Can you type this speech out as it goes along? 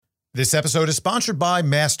This episode is sponsored by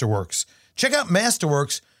Masterworks. Check out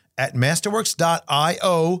Masterworks at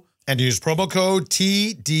masterworks.io and use promo code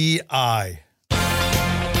TDI.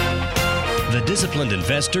 The Disciplined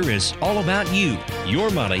Investor is all about you,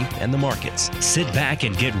 your money, and the markets. Sit back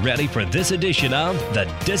and get ready for this edition of the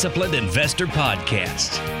Disciplined Investor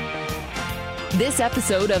Podcast. This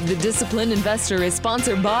episode of The Disciplined Investor is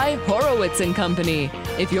sponsored by Horowitz & Company.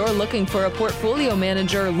 If you're looking for a portfolio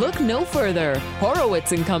manager, look no further.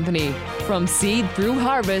 Horowitz & Company. From seed through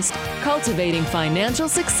harvest, cultivating financial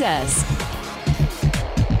success.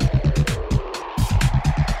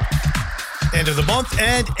 End of the month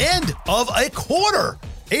and end of a quarter.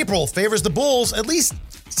 April favors the bulls, at least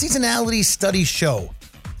seasonality studies show.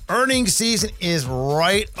 Earnings season is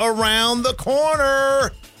right around the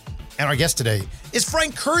corner. And our guest today is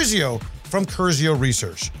Frank Curzio from Curzio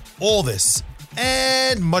Research. All this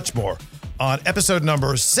and much more on episode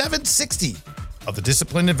number 760 of the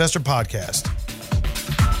Disciplined Investor Podcast.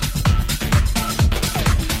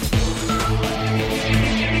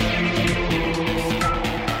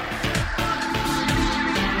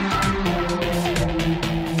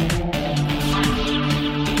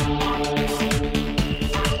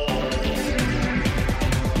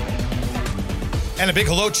 And a big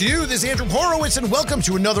hello to you. This is Andrew Horowitz, and welcome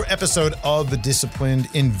to another episode of the Disciplined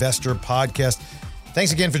Investor Podcast.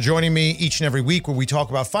 Thanks again for joining me each and every week where we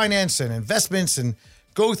talk about finance and investments and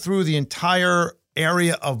go through the entire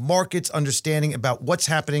area of markets, understanding about what's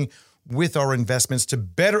happening with our investments to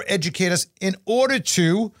better educate us in order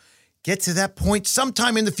to get to that point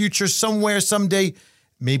sometime in the future, somewhere, someday,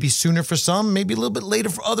 maybe sooner for some, maybe a little bit later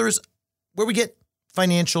for others, where we get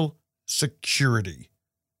financial security.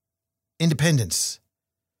 Independence.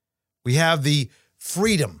 We have the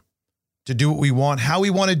freedom to do what we want, how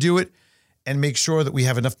we want to do it, and make sure that we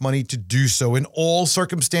have enough money to do so in all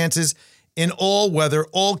circumstances, in all weather,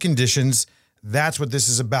 all conditions. That's what this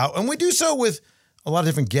is about. And we do so with a lot of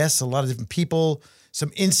different guests, a lot of different people,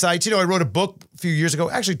 some insights. You know, I wrote a book a few years ago,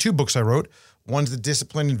 actually 2 books I wrote. One's The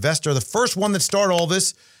Disciplined Investor, the first one that started all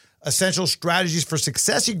this, Essential Strategies for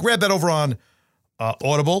Success. You grab that over on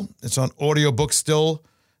Audible. It's on audiobook still.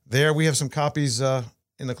 There, we have some copies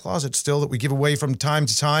in the closet still that we give away from time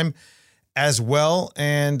to time as well.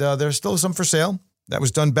 And there's still some for sale. That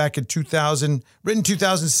was done back in 2000, written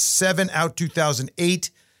 2007, out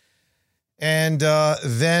 2008. And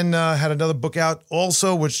then had another book out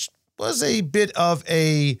also, which was a bit of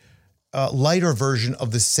a lighter version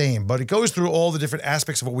of the same. But it goes through all the different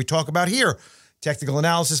aspects of what we talk about here. Technical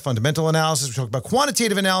analysis, fundamental analysis. We talk about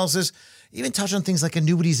quantitative analysis, even touch on things like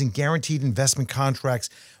annuities and guaranteed investment contracts.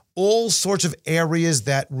 All sorts of areas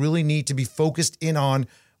that really need to be focused in on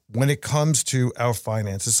when it comes to our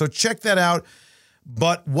finances. So check that out.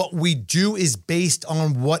 But what we do is based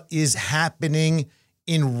on what is happening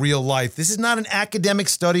in real life. This is not an academic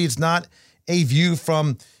study. It's not a view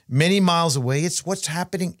from many miles away. It's what's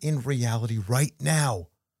happening in reality right now.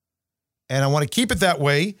 And I want to keep it that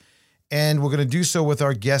way. And we're going to do so with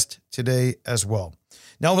our guest today as well.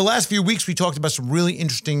 Now, over the last few weeks, we talked about some really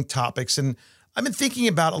interesting topics. And I've been thinking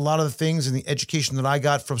about a lot of the things in the education that I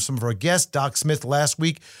got from some of our guests. Doc Smith last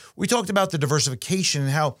week, we talked about the diversification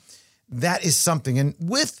and how that is something. And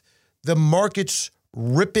with the markets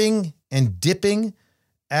ripping and dipping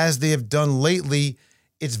as they have done lately,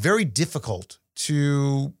 it's very difficult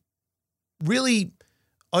to really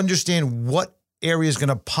understand what area is going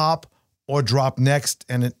to pop or drop next.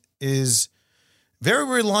 And it is very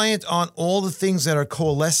reliant on all the things that are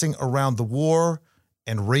coalescing around the war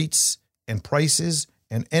and rates and prices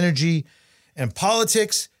and energy and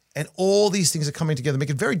politics, and all these things are coming together,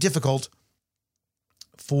 make it very difficult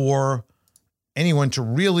for anyone to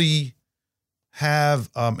really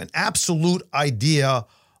have an absolute idea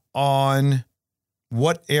on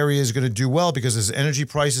what area is going to do well, because as energy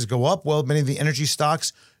prices go up, well, many of the energy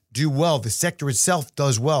stocks do well. The sector itself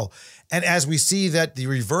does well. And as we see that the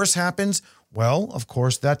reverse happens, well, of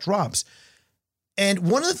course, that drops. And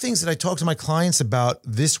one of the things that I talk to my clients about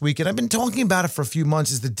this week, and I've been talking about it for a few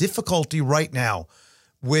months, is the difficulty right now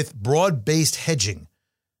with broad-based hedging.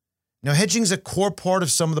 Now, hedging is a core part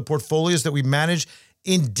of some of the portfolios that we manage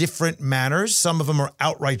in different manners. Some of them are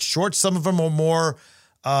outright short. Some of them are more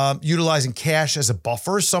utilizing cash as a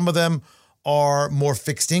buffer. Some of them are more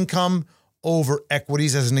fixed income over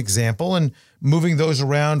equities, as an example, and moving those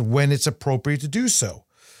around when it's appropriate to do so.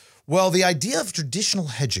 Well, the idea of traditional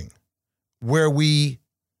hedging, where we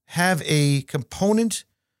have a component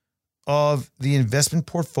of the investment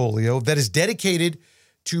portfolio that is dedicated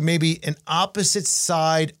to maybe an opposite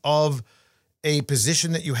side of a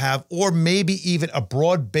position that you have, or maybe even a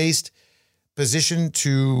broad-based position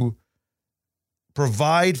to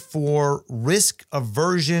provide for risk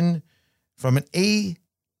aversion from an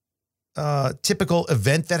typical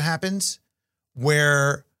event that happens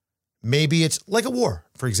where maybe it's like a war,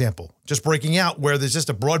 for example, just breaking out where there's just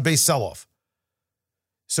a broad-based sell-off.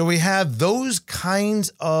 So we have those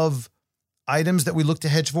kinds of items that we look to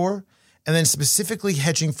hedge for, and then specifically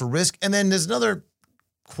hedging for risk. And then there's another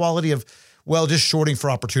quality of, well, just shorting for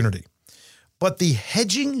opportunity. But the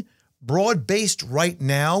hedging broad-based right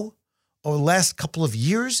now over the last couple of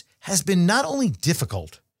years has been not only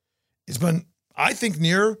difficult, it's been, I think,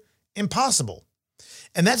 near impossible.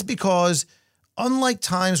 And that's because unlike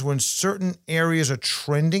times when certain areas are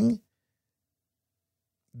trending,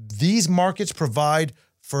 these markets provide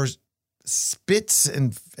for spits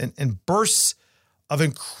and bursts of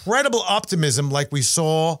incredible optimism like we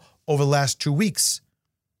saw over the last 2 weeks.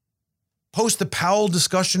 Post the Powell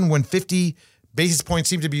discussion when 50 basis points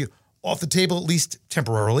seemed to be off the table, at least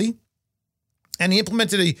temporarily, and he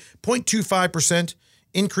implemented a 0.25%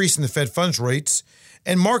 increase in the Fed funds rates,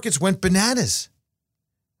 and markets went bananas.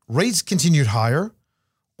 Rates continued higher.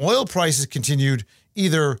 Oil prices continued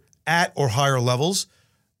either at or higher levels.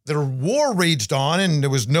 The war raged on, and there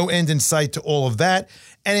was no end in sight to all of that.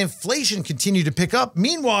 And inflation continued to pick up.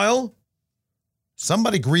 Meanwhile,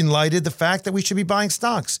 somebody green-lighted the fact that we should be buying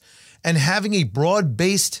stocks. And having a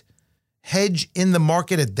broad-based hedge in the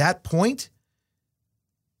market at that point,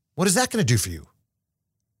 what is that going to do for you?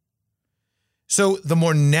 So the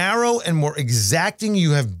more narrow and more exacting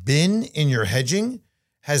you have been in your hedging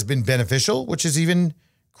has been beneficial, which is even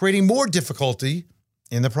creating more difficulty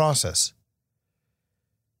in the process.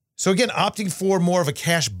 So again, opting for more of a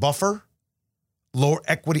cash buffer, lower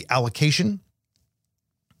equity allocation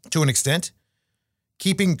to an extent,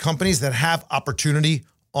 keeping companies that have opportunity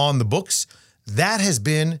on the books, that has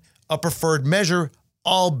been a preferred measure,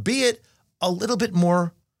 albeit a little bit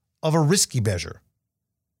more of a risky measure.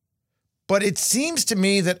 But it seems to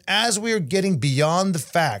me that as we are getting beyond the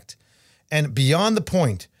fact and beyond the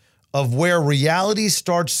point of where reality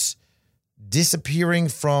starts disappearing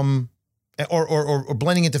from or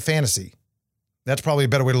blending into fantasy. That's probably a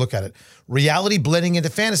better way to look at it. Reality blending into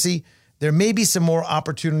fantasy, there may be some more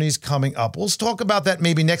opportunities coming up. We'll talk about that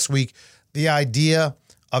maybe next week, the idea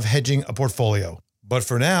of hedging a portfolio. But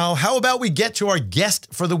for now, how about we get to our guest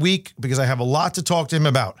for the week, because I have a lot to talk to him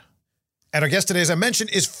about. And our guest today, as I mentioned,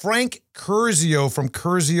 is Frank Curzio from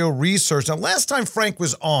Curzio Research. Now, last time Frank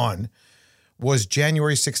was on was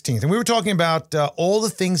January 16th, and we were talking about all the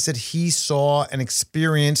things that he saw and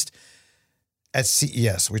experienced at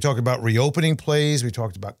CES. We talked about reopening plays. We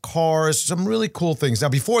talked about cars, some really cool things. Now,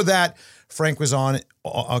 before that, Frank was on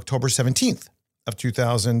October 17th of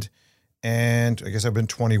 2000, and I guess I've been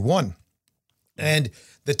 21. And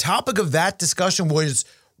the topic of that discussion was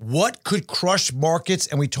what could crush markets,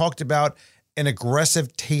 and we talked about an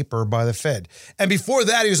aggressive taper by the Fed. And before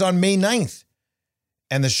that, he was on May 9th,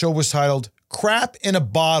 and the show was titled Crap in a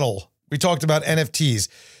Bottle. We talked about NFTs.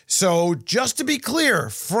 So just to be clear,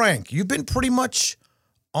 Frank, you've been pretty much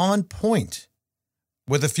on point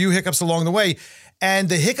with a few hiccups along the way. And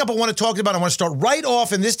the hiccup I want to talk about, I want to start right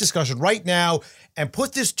off in this discussion right now and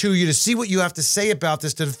put this to you to see what you have to say about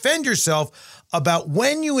this, to defend yourself about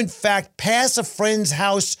when you, in fact, pass a friend's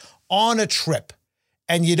house on a trip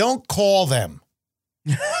and you don't call them.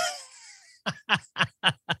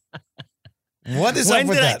 What is up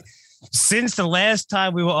with that? Since the last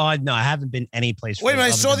time we were on, no, I haven't been any place. Wait a minute,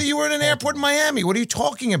 I saw that you were in an airport in Miami. What are you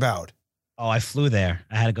talking about? Oh, I flew there.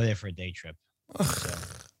 I had to go there for a day trip. So,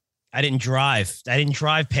 I didn't drive. I didn't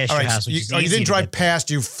drive past your house. You didn't drive past,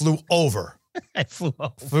 you flew over. I flew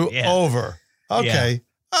over. Over. Okay.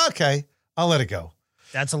 Yeah. Okay. I'll let it go.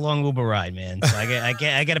 That's a long Uber ride, man. So I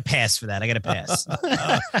get a pass for that. I get a pass.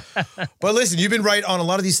 But listen, you've been right on a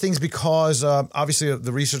lot of these things because obviously of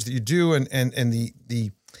the research that you do and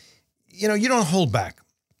the you know, you don't hold back.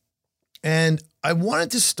 And I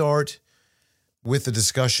wanted to start with the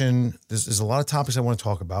discussion. There's a lot of topics I want to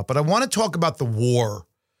talk about, but I want to talk about the war,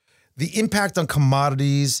 the impact on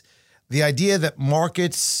commodities, the idea that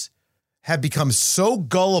markets have become so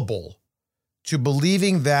gullible to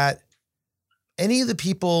believing that any of the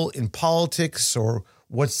people in politics or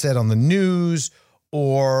what's said on the news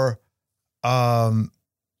or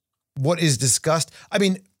what is discussed. I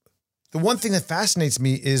mean, the one thing that fascinates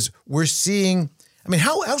me is we're seeing, I mean,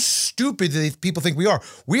 how stupid do people think we are?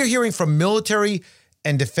 We are hearing from military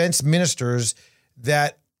and defense ministers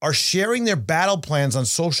that are sharing their battle plans on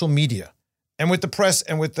social media and with the press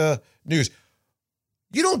and with the news.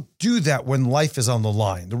 You don't do that when life is on the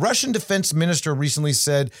line. The Russian defense minister recently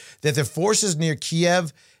said that their forces near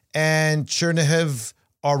Kiev and Chernihiv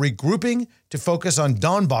are regrouping to focus on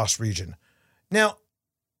Donbass region. Now,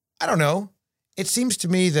 I don't know. It seems to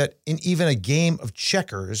me that in even a game of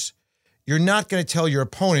checkers, you're not going to tell your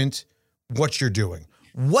opponent what you're doing.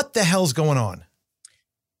 What the hell's going on?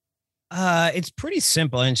 It's pretty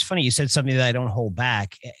simple. And it's funny. You said something that I don't hold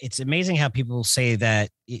back. It's amazing how people say that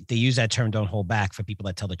they use that term "don't hold back" for people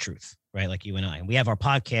that tell the truth, right? Like you and I. And we have our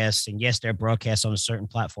podcasts, and yes, they're broadcast on certain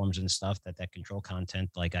platforms and stuff that control content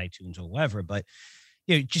like iTunes or whatever. But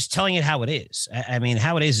just telling it how it is. I mean,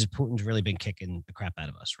 how it is Putin's really been kicking the crap out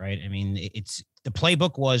of us, right? I mean, it's the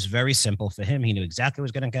playbook was very simple for him. He knew exactly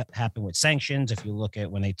what was going to happen with sanctions. If you look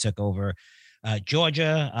at when they took over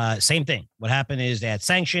Georgia, same thing. What happened is they had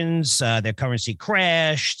sanctions, their currency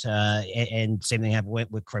crashed, and same thing happened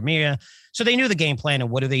with Crimea. So they knew the game plan. And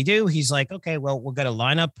what do? He's like, okay, well, we're going to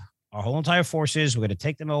line up our whole entire forces. We're going to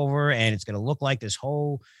take them over, and it's going to look like this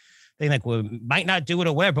whole thing. Like we might not do it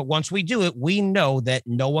or whatever, but once we do it, we know that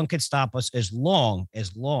no one could stop us as long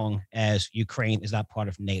as Ukraine is not part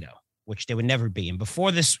of NATO, which they would never be. And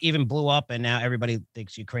before this even blew up, and now everybody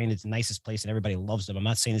thinks Ukraine is the nicest place and everybody loves them. I'm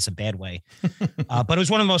not saying this a bad way, but it was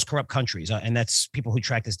one of the most corrupt countries. And that's people who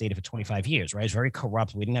track this data for 25 years, right? It's very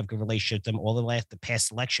corrupt. We didn't have a good relationship with them all the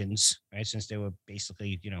past elections, right? Since they were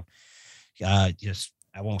basically, just,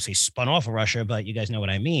 I won't say spun off of Russia, but you guys know what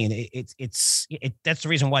I mean. That's the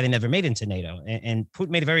reason why they never made it into NATO. And Putin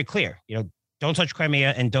made it very clear, don't touch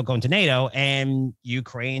Crimea and don't go into NATO. And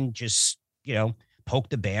Ukraine just,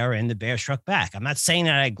 poked the bear, and the bear struck back. I'm not saying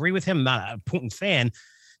that I agree with him. I'm not a Putin fan.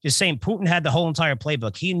 Just saying Putin had the whole entire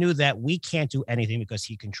playbook. He knew that we can't do anything because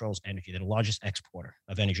he controls energy. They're the largest exporter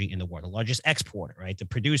of energy in the world, the largest exporter, right? The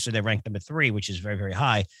producer, they're ranked number 3, which is very, very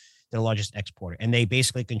high. They're the largest exporter. And they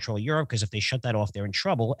basically control Europe, because if they shut that off, they're in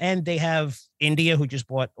trouble. And they have India, who just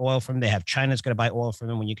bought oil from them. They have China that's going to buy oil from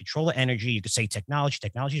them. When you control the energy, you could say technology.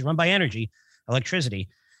 Technology is run by energy, electricity,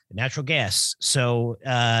 natural gas, so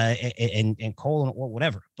and coal and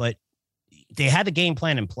whatever. But they had the game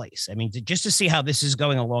plan in place. I mean, just to see how this is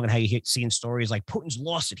going along and how you seeing stories like Putin's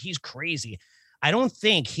lost it, he's crazy. I don't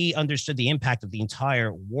think he understood the impact of the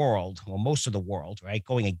entire world, well, most of the world, right,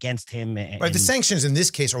 going against him. Right. The sanctions in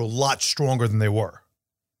this case are a lot stronger than they were.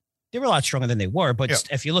 They were a lot stronger than they were, but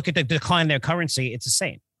if you look at the decline in their currency, it's the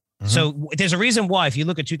same. Mm-hmm. So there's a reason why, if you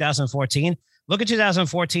look at 2014,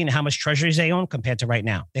 and how much treasuries they own compared to right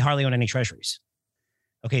now. They hardly own any treasuries.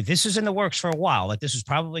 Okay, this is in the works for a while. Like, this is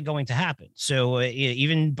probably going to happen. So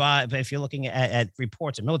even if you're looking at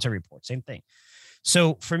reports and military reports, same thing.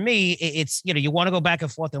 So for me, it's, you want to go back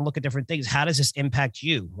and forth and look at different things. How does this impact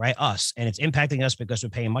you, right? Us. And it's impacting us because we're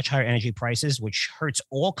paying much higher energy prices, which hurts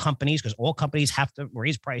all companies, because all companies have to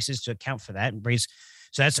raise prices to account for that.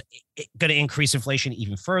 So that's going to increase inflation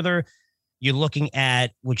even further. You're looking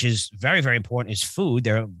at, which is very, very important, is food.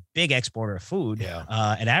 They're a big exporter of food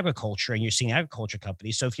and agriculture, and you're seeing agriculture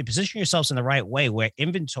companies. So if you position yourselves in the right way, where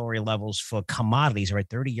inventory levels for commodities are at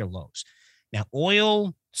 30-year lows. Now,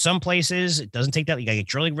 oil, some places, it doesn't take that. You got to get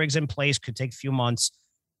drilling rigs in place, could take a few months.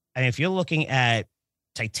 And if you're looking at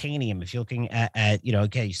titanium, if you're looking at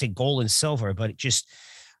okay, you say gold and silver, but it just,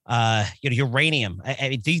 uranium. I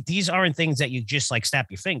mean, these aren't things that you just like snap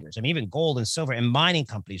your fingers. I mean, even gold and silver and mining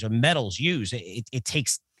companies or metals used, it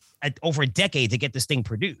takes over a decade to get this thing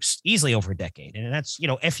produced, easily over a decade. And that's,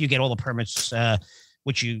 if you get all the permits,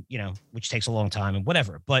 which takes a long time and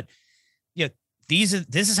whatever. But, this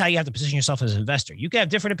is how you have to position yourself as an investor. You can have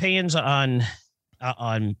different opinions on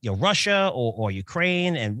Russia or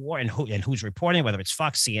Ukraine and war and who's reporting, whether it's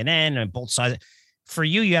Fox, CNN, and both sides. For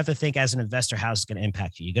you have to think as an investor, how's it going to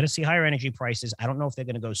impact you? You're going to see higher energy prices. I don't know if they're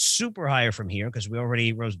going to go super higher from here, because we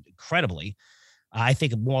already rose incredibly. I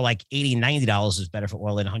think more like $80, $90 is better for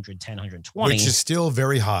oil than 110, 120. Which is still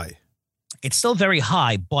very high. It's still very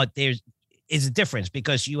high, but there is a difference,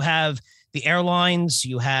 because you have the airlines,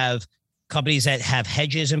 you have companies that have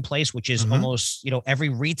hedges in place, which is almost, every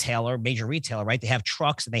major retailer, right? They have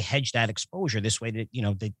trucks and they hedge that exposure this way that,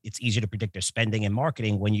 it's easier to predict their spending and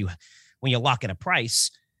marketing when you lock in a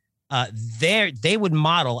price. They would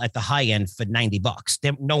model at the high end for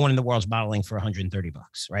 $90. No one in the world's modeling for $130,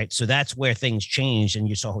 right? So that's where things changed, and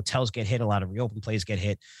you saw hotels get hit, a lot of reopened places get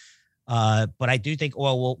hit. But I do think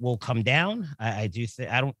oil will come down. I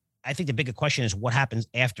think the bigger question is what happens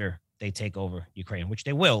after they take over Ukraine, which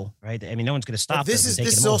they will, right? I mean, no one's going to stop them. This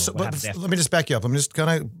is also, but let me just back you up. I'm just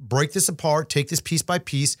going to break this apart, take this piece by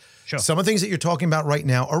piece. Sure. Some of the things that you're talking about right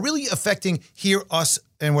now are really affecting us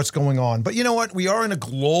and what's going on. But you know what? We are in a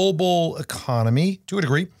global economy to a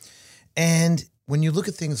degree. And when you look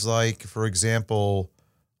at things like, for example,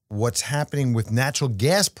 what's happening with natural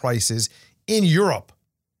gas prices in Europe,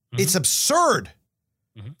 it's absurd.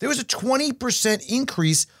 There was a 20%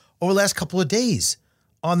 increase over the last couple of days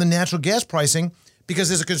on the natural gas pricing because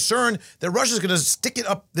there's a concern that Russia's going to stick it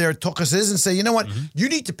up their tuchuses and say, you know what, you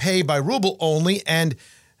need to pay by ruble only. And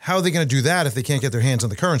how are they going to do that if they can't get their hands on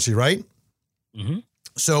the currency, right? Mm-hmm.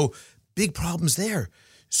 So big problems there.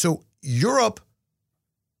 So Europe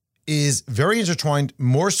is very intertwined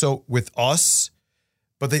more so with us,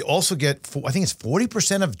 but they also get, I think it's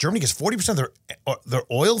 40% of Germany gets 40% of their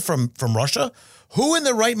oil from Russia. Who in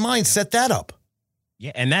their right mind set that up?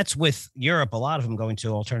 Yeah, and that's with Europe. A lot of them going to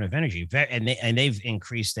alternative energy, and they've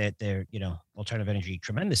increased their alternative energy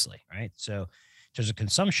tremendously, right? So there's a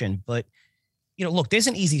consumption, but look, there's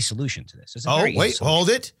an easy solution to this. Hold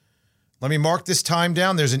it. Let me mark this time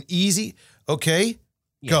down. There's an easy. Okay.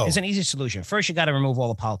 Go. There's an easy solution. First, you got to remove all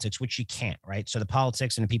the politics, which you can't, right? So the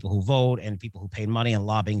politics and the people who vote and the people who paid money and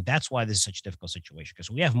lobbying, that's why this is such a difficult situation,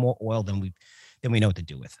 because we have more oil than we know what to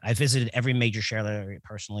do with. I visited every major shale area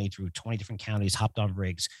personally through 20 different counties, hopped on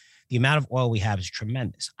rigs. The amount of oil we have is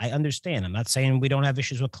tremendous. I understand. I'm not saying we don't have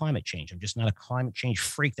issues with climate change. I'm just not a climate change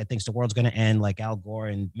freak that thinks the world's going to end like Al Gore.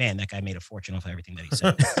 And man, that guy made a fortune off of everything that he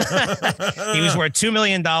said. He was worth $2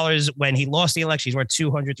 million when he lost the election. He's worth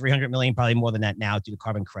 200, 300 million, probably more than that now due to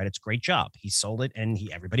carbon credits. Great job. He sold it and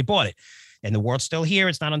everybody bought it. And the world's still here.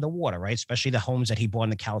 It's not underwater, right? Especially the homes that he bought on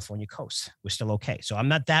the California coast. We're still okay. So I'm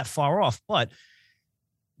not that far off, but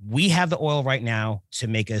we have the oil right now to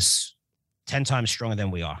make us 10 times stronger than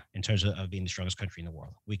we are in terms of being the strongest country in the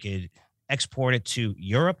world. We could export it to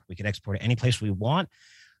Europe. We could export it any place we want.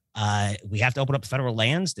 We have to open up federal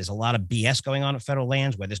lands. There's a lot of BS going on at federal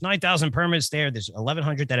lands where there's 9,000 permits there. There's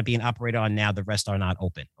 1,100 that are being operated on now. The rest are not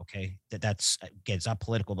open. Okay. That's, again, it's not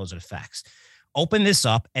political. Those are the facts. Open this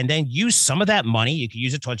up and then use some of that money. You could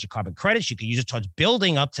use it towards your carbon credits. You could use it towards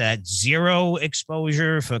building up to that zero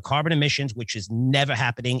exposure for carbon emissions, which is never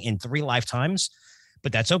happening in 3 lifetimes.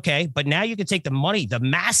 But that's okay. But now you can take the money, the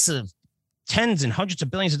massive tens and hundreds of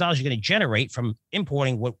billions of dollars you're going to generate from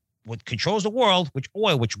importing what controls the world, which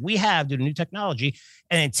oil, which we have due to new technology,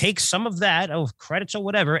 and then take some of that of credits or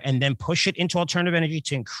whatever, and then push it into alternative energy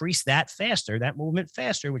to increase that movement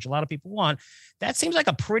faster, which a lot of people want. That seems like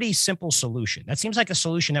a pretty simple solution. That seems like a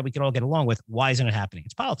solution that we could all get along with. Why isn't it happening?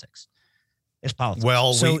 It's politics. It's politics.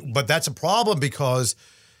 Well, but that's a problem because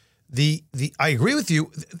I agree with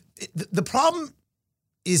you. The problem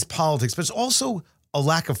is politics, but it's also a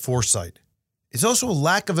lack of foresight. It's also a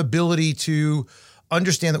lack of ability to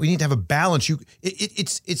understand that we need to have a balance. You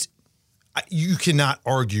cannot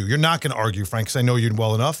argue. You're not going to argue, Frank, because I know you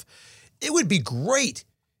well enough. It would be great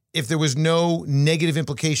if there was no negative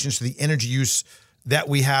implications to the energy use that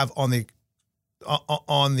we have on the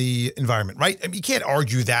environment, right? I mean, you can't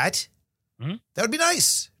argue that. Mm-hmm. That would be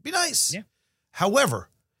nice. It'd be nice. Yeah. However,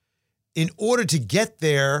 in order to get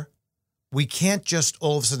there, we can't just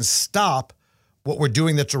all of a sudden stop what we're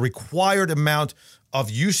doing that's a required amount of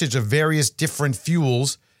usage of various different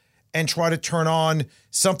fuels and try to turn on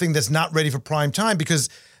something that's not ready for prime time, because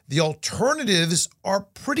the alternatives are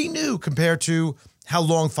pretty new compared to how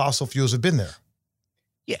long fossil fuels have been there.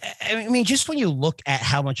 Yeah, I mean, just when you look at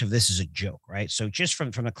how much of this is a joke, right? So just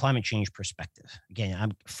from a climate change perspective, again,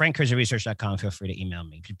 I'm frankcurzioresearch.com. Feel free to email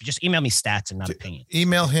me. Just email me stats and not opinion.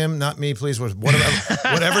 Email him, not me, please.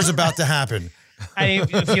 Whatever's about to happen. I mean,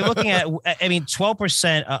 if you're looking at,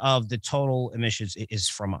 12% of the total emissions is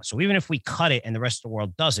from us. So even if we cut it and the rest of the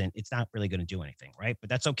world doesn't, it's not really going to do anything, right? But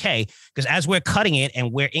that's okay, because as we're cutting it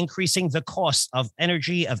and we're increasing the cost of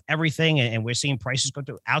energy, of everything, and we're seeing prices go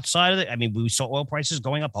through outside of it. I mean, we saw oil prices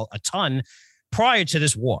going up a ton prior to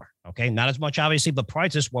this war, okay? Not as much, obviously, but prior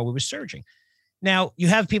to this war, we were surging. Now, you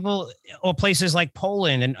have people or places like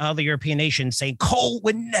Poland and other European nations saying, coal,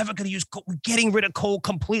 we're never going to use coal. We're getting rid of coal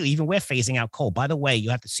completely. Even we're phasing out coal. By the way, you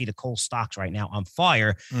have to see the coal stocks right now on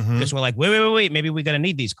fire because we're like, wait. Maybe we're going to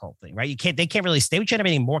need these coal things, right? They can't really stay. We should have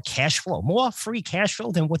any more cash flow, more free cash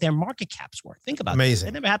flow than what their market caps were. Think about it.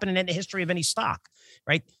 It never happened in the history of any stock,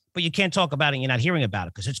 right? But you can't talk about it. You're not hearing about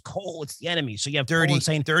it because it's coal. It's the enemy. So you have Poland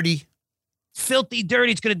saying dirty. Filthy,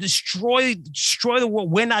 dirty. It's going to destroy the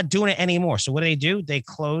world. We're not doing it anymore. So what do? They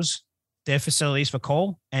close their facilities for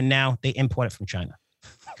coal, and now they import it from China.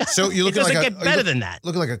 So you look like get better than that.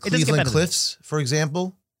 Looking like a Cleveland Cliffs, for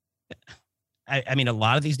example. I mean, a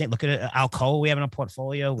lot of these names. Look at Alcoa. We have in our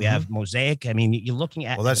portfolio. We have Mosaic. I mean, you're looking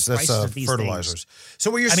at that's fertilizers.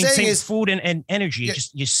 So what you're saying is food and energy. Yeah,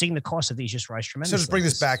 you're seeing the cost of these just rise tremendously. So just bring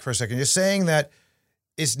this back for a second. You're saying that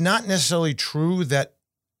it's not necessarily true that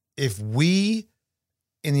if we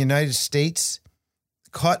in the United States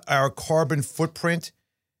cut our carbon footprint,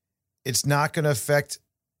 it's not going to affect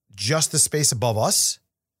just the space above us.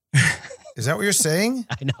 Is that what you're saying?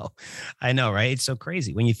 I know, right? It's so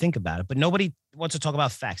crazy when you think about it, but nobody wants to talk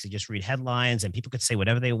about facts. They just read headlines and people could say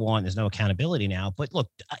whatever they want. There's no accountability now, but look,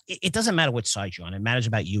 it doesn't matter what side you're on. It matters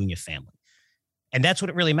about you and your family. And that's what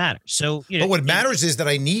it really matters. So, but what matters is that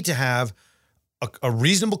I need to have a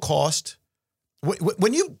reasonable cost.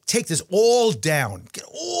 When you take this all down, get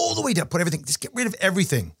all the way down, put everything, just get rid of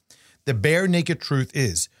everything. The bare naked truth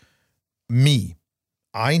is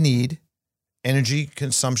I need energy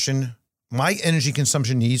consumption. My energy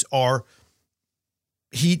consumption needs are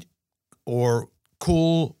heat or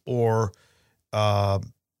cool or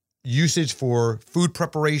usage for food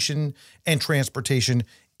preparation and transportation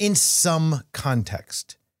in some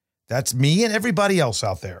context. That's me and everybody else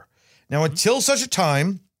out there. Now, until such a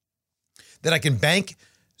time that I can bank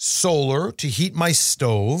solar to heat my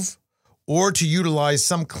stove or to utilize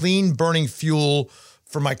some clean burning fuel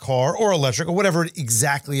for my car or electric or whatever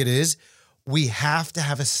exactly it is, we have to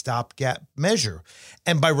have a stopgap measure.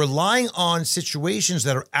 And by relying on situations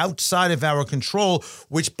that are outside of our control,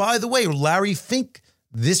 which, by the way, Larry Fink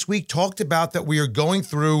this week talked about that we are going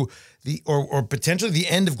through or potentially the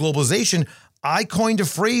end of globalization. I coined a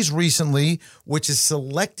phrase recently, which is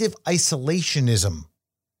selective isolationism,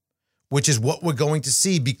 which is what we're going to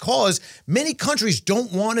see because many countries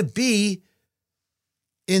don't want to be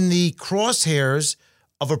in the crosshairs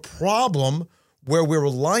of a problem where we're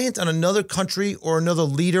reliant on another country or another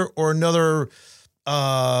leader or another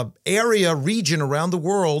region around the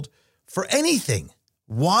world for anything.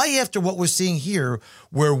 Why, after what we're seeing here,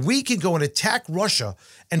 where we can go and attack Russia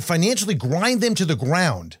and financially grind them to the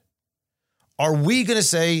ground, are we going to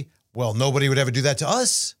say, well, nobody would ever do that to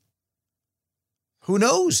us? Who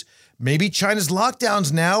knows? Maybe China's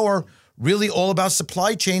lockdowns now are really all about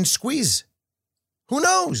supply chain squeeze. Who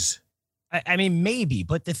knows? I mean, maybe,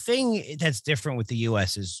 but the thing that's different with the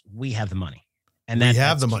U.S. is we have the money. And we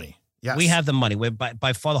have the money. Yes. We have the money. We're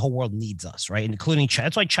by far the whole world needs us, right? Including China.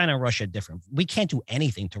 That's why China and Russia are different. We can't do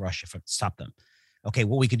anything to Russia to stop them. Okay,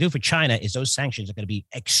 what we could do for China is those sanctions are going to be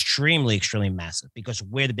extremely, extremely massive because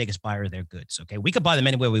we're the biggest buyer of their goods. Okay, we could buy them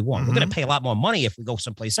anywhere we want. We're going to pay a lot more money if we go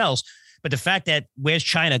someplace else. But the fact that where's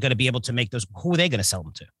China going to be able to make those? Who are they going to sell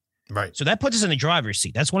them to? Right. So that puts us in the driver's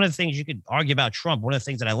seat. That's one of the things you could argue about Trump. One of the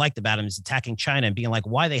things that I liked about him is attacking China and being like,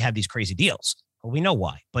 why they have these crazy deals. Well, we know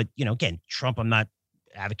why. But, again, Trump, I'm not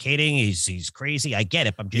advocating. He's crazy. I get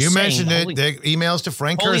it. I'm just saying. You mentioned it. The emails to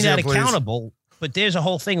Frank Curzio, holding that accountable. But there's a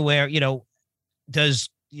whole thing where, does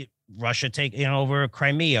Russia take over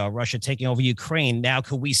Crimea, or Russia taking over Ukraine? Now,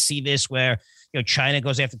 could we see this where China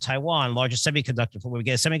goes after Taiwan, largest semiconductor, where we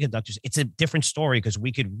get semiconductors? It's a different story because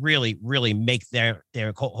we could really, really make their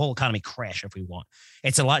whole economy crash if we want.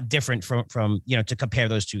 It's a lot different from to compare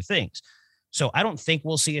those two things. So I don't think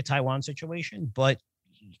we'll see a Taiwan situation, but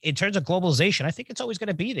in terms of globalization, I think it's always going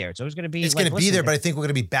to be there. It's always going to be. It's going to be there, but I think we're going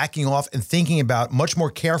to be backing off and thinking about much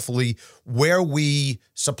more carefully where we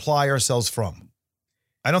supply ourselves from.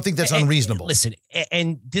 I don't think that's unreasonable. Listen,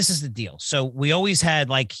 and this is the deal. So we always had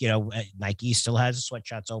Nike still has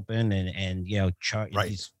sweatshops open and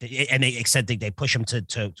right. And they push them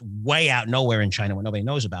to way out nowhere in China where nobody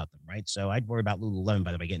knows about them. Right. So I'd worry about Lululemon,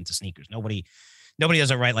 by the way, getting into sneakers. Nobody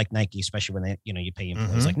does it right like Nike, especially when you pay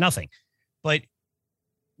employees like nothing. But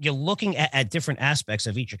you're looking at different aspects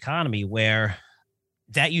of each economy where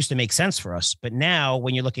that used to make sense for us. But now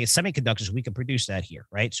when you're looking at semiconductors, we can produce that here,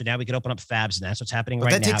 right? So now we can open up fabs, and that's what's happening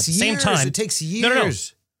right now. At the same time, it takes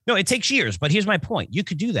years. No, it takes years. But here's my point. You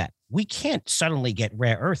could do that. We can't suddenly get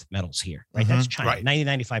rare earth metals here, right? That's China, right.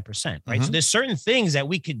 90-95%, right? So there's certain things that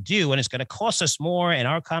we could do, and it's going to cost us more, and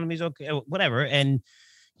our economy's okay, whatever. And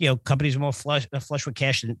companies are more flush with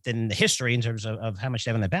cash than the history in terms of how much they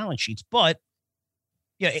have on their balance sheets. But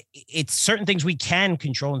it's certain things we can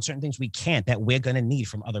control and certain things we can't that we're going to need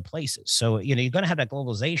from other places. So, you're going to have that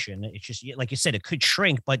globalization. It's just, like you said, it could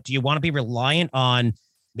shrink, but do you want to be reliant on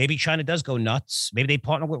maybe China does go nuts? Maybe they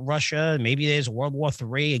partner with Russia. Maybe there's World War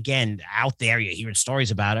III again out there. You're hearing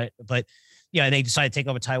stories about it, but they decide to take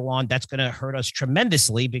over Taiwan. That's going to hurt us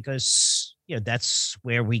tremendously because, that's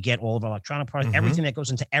where we get all of our electronic products, everything that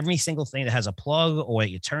goes into every single thing that has a plug or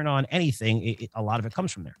you turn on anything. A lot of it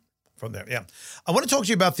comes from there. From there, yeah. I want to talk to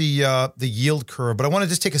you about the yield curve, but I want to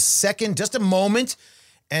just take a second, just a moment,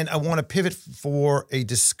 and I want to pivot for a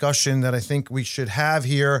discussion that I think we should have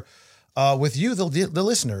here with you, the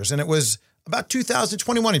listeners. And it was about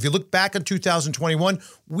 2021. If you look back on 2021,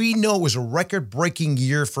 we know it was a record-breaking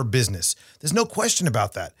year for business. There's no question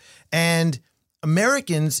about that. And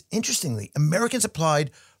interestingly, Americans applied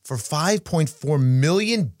for 5.4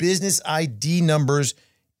 million business ID numbers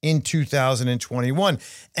in 2021.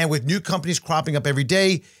 And with new companies cropping up every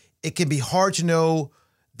day, it can be hard to know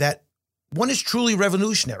that one is truly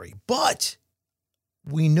revolutionary, but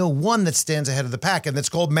we know one that stands ahead of the pack, and that's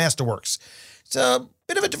called Masterworks. It's a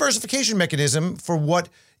bit of a diversification mechanism for what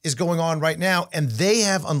is going on right now, and they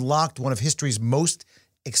have unlocked one of history's most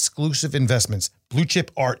exclusive investments, blue chip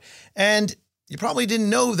art. And you probably didn't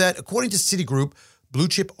know that according to Citigroup, blue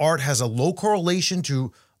chip art has a low correlation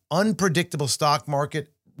to unpredictable stock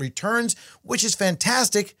market returns, which is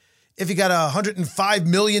fantastic if you got $105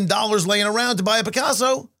 million laying around to buy a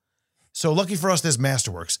Picasso. So lucky for us, there's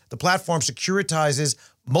Masterworks. The platform securitizes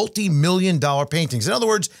multi-million-dollar paintings. In other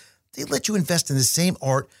words, they let you invest in the same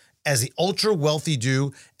art as the ultra-wealthy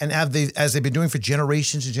do and as they've been doing for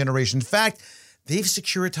generations and generations. In fact, they've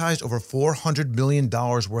securitized over $400 million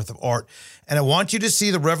worth of art. And I want you to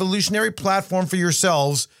see the revolutionary platform for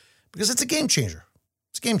yourselves because it's a game changer.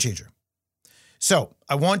 It's a game changer. So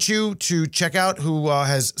I want you to check out who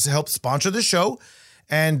has helped sponsor the show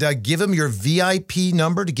and give them your VIP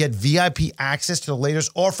number to get VIP access to the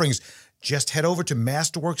latest offerings. Just head over to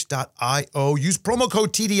masterworks.io. Use promo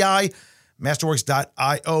code TDI,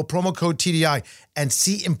 masterworks.io, promo code TDI, and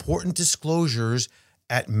see important disclosures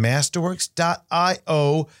at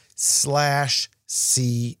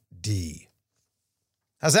masterworks.io/CD.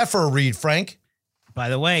 How's that for a read, Frank? By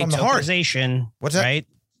the way, From the tokenization. What's that? Right?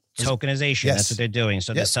 Tokenization. Yes. That's what they're doing.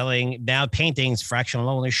 So they're selling now paintings, fractional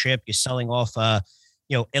ownership. You're selling off,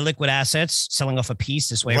 illiquid assets, selling off a piece.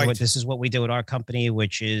 This way, Right. this is what we do at our company,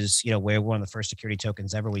 which is, we're one of the first security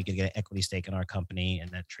tokens ever where you can get an equity stake in our company,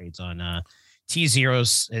 and that trades on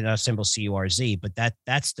T-zeros and symbol CURZ. But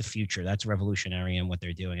that's the future. That's revolutionary in what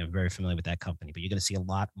they're doing. I'm very familiar with that company, but you're going to see a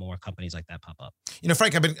lot more companies like that pop up.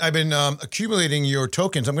 Frank, I've been accumulating your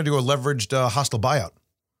tokens. I'm going to do a leveraged hostile buyout.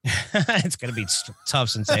 It's going to be tough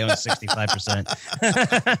since they own 65%.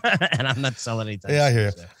 And I'm not selling anything. Yeah, I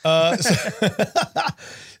hear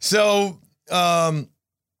you.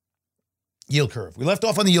 Yield curve. We left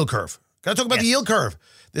off on the yield curve. Got to talk about the yield curve.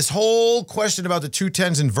 This whole question about the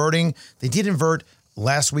 210s inverting. They did invert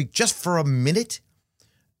last week just for a minute.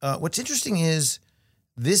 What's interesting is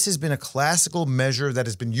this has been a classical measure that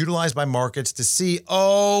has been utilized by markets to see,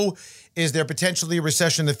 is there potentially a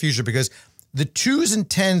recession in the future? Because the 2s and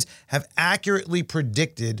 10s have accurately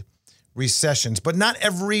predicted recessions, but not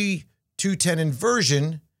every 210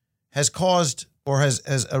 inversion has caused or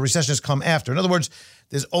has a recession has come after. In other words,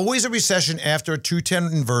 there's always a recession after a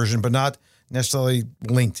 210 inversion, but not necessarily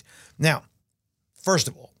linked. Now, first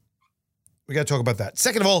of all, we got to talk about that.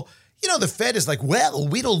 Second of all, the Fed is like, well,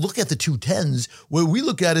 we don't look at the 210s. What we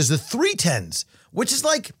look at is the 310s, which is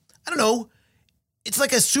like, I don't know, it's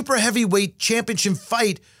like a super heavyweight championship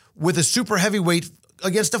fight with a super heavyweight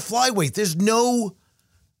against a flyweight. There's no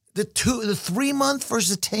the 3-month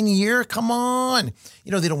versus a 10-year. Come on.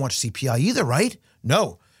 They don't watch CPI either, right?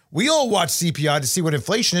 No. We all watch CPI to see what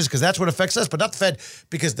inflation is because that's what affects us, but not the Fed,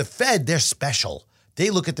 because the Fed, they're special. They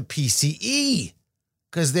look at the PCE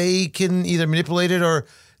because they can either manipulate it or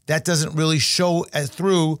that doesn't really show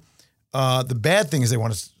through the bad things they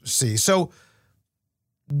want to see. So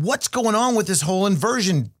what's going on with this whole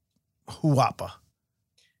inversion huapa?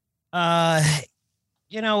 I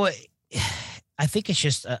think it's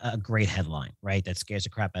just a great headline, right? That scares the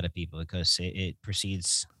crap out of people because it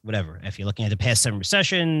precedes whatever. If you're looking at the past 7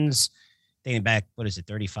 recessions, dating back,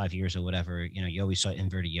 35 years or whatever, you always saw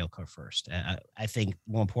inverted yield curve first. I think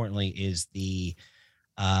more importantly is the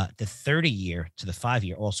 30-year to the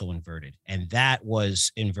 5-year also inverted. And that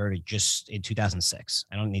was inverted just in 2006.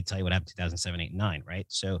 I don't need to tell you what happened in 2007, 8, and 9, right?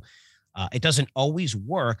 So it doesn't always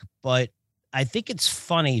work, but I think it's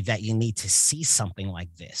funny that you need to see something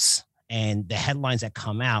like this and the headlines that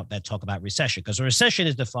come out that talk about recession, because a recession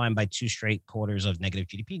is defined by 2 straight quarters of negative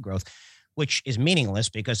GDP growth, which is meaningless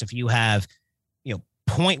because if you have,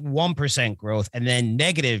 0.1% growth and then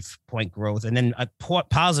negative point growth and then a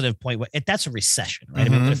positive point, that's a recession, right?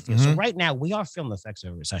 Mm-hmm, So right now we are feeling the effects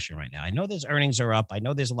of a recession right now. I know there's earnings are up. I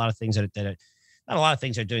know there's a lot of things that are, not a lot of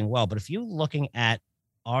things are doing well, but if you're looking at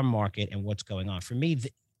our market and what's going on, for me,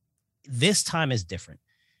 this time is different.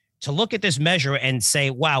 To look at this measure and say,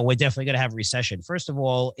 wow, we're definitely going to have a recession. First of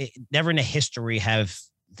all, never in the history have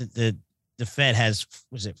the Fed has,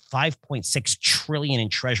 5.6 trillion in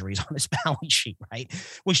treasuries on its balance sheet, right?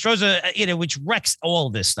 Which throws which wrecks all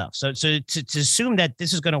of this stuff. So to assume that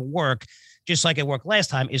this is going to work just like it worked last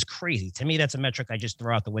time is crazy. To me, that's a metric I just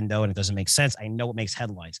throw out the window and it doesn't make sense. I know it makes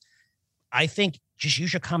headlines. I think just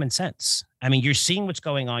use your common sense. I mean, you're seeing what's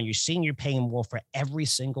going on. You're seeing you're paying more for every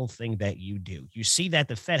single thing that you do. You see that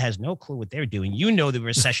the Fed has no clue what they're doing. You know the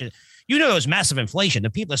recession. You know there's massive inflation.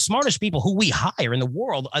 The smartest people who we hire in the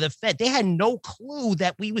world are the Fed. They had no clue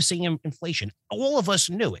that we were seeing inflation. All of us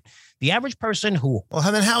knew it. The average person who how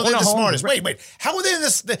are they the smartest? Wait. How are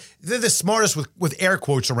they they're the smartest with air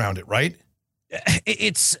quotes around it, right?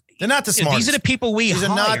 They're not the smartest. These are the people we These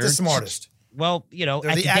hired. are not the smartest. Well, they're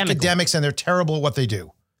the academics, and they're terrible at what they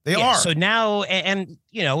do. They are. So now, and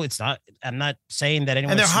it's not, I'm not saying that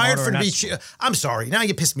anyone. And they're hired to be, I'm sorry, now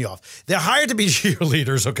you pissed me off. They're hired to be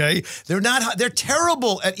cheerleaders, okay? They're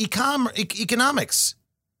terrible at economics.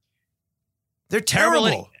 They're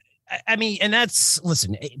terrible. I mean, and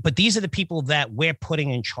listen, but these are the people that we're putting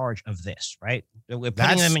in charge of this, right? We're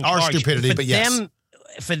putting them in charge. Our stupidity, but yes.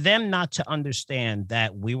 For them not to understand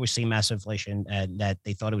that we were seeing massive inflation and that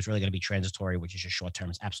they thought it was really going to be transitory, which is just short term,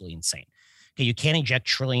 is absolutely insane. Okay, you can't inject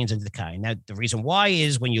trillions into the economy. Now, the reason why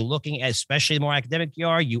is when you're looking at, especially the more academic you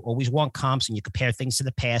are, you always want comps and you compare things to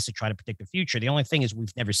the past to try to predict the future. The only thing is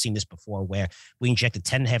we've never seen this before where we injected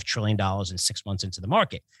 $10.5 trillion in 6 months into the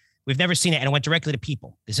market. We've never seen it, and it went directly to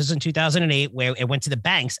people. This is in 2008 where it went to the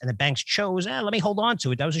banks, and the banks chose, let me hold on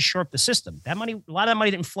to it. That was to shore up the system. That money, a lot of that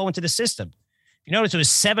money didn't flow into the system. If you notice, it was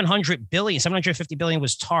 $750 billion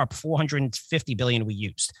was TARP, $450 billion we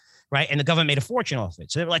used. Right. And the government made a fortune off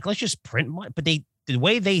it. So they were like, let's just print money. But the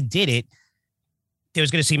way they did it, they was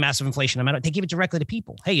going to see massive inflation. No matter, they give it directly to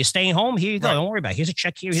people. Hey, you're staying home. Here you go. Right. Don't worry about it. Here's a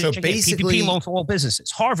check here. Here's a check here. PPP loan for all businesses.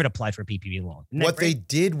 Harvard applied for a PPP loan. What they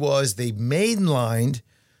did was they mainlined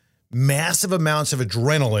massive amounts of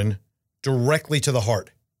adrenaline directly to the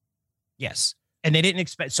heart. Yes. And they didn't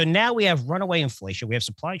expect. So now we have runaway inflation. We have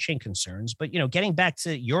supply chain concerns. But, getting back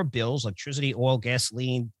to your bills, electricity, oil,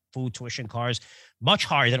 gasoline, food, tuition, cars, much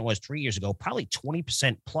higher than it was 3 years ago, probably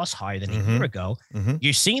 20% plus higher than a year ago. Mm-hmm.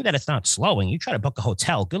 You're seeing that it's not slowing. You try to book a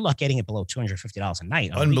hotel, good luck getting it below $250 a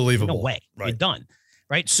night. Unbelievable. No way. Right. You're done.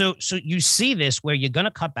 Right. So you see this where you're going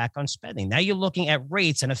to cut back on spending. Now you're looking at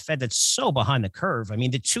rates and a Fed that's so behind the curve. I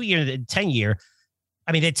mean, the 2-year, the 10-year,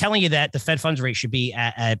 they're telling you that the Fed funds rate should be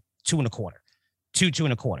at 2.25.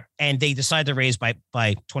 2.25, and they decide to raise by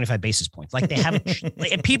 25 basis points. Like they haven't.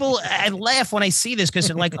 And people, I laugh when I see this because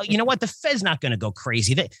they're like, you know what? The Fed's not going to go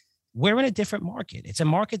crazy. We're in a different market. It's a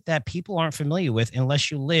market that people aren't familiar with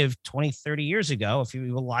unless you lived 20, 30 years ago, if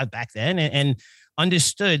you were alive back then and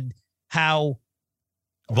understood how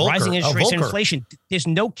rising interest rates and inflation, there's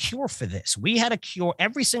no cure for this. We had a cure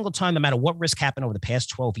every single time, no matter what risk happened over the past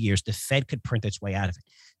 12 years, the Fed could print its way out of it.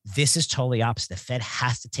 This is totally opposite. The Fed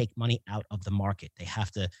has to take money out of the market. They have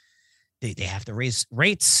to raise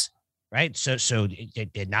rates, right? So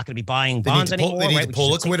they're not going to be buying bonds anymore. They need to pull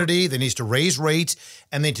liquidity. They need to raise rates,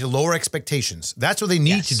 and they need to lower expectations. That's what they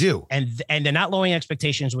need to do. And they're not lowering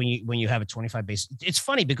expectations when you have a 25 basis. It's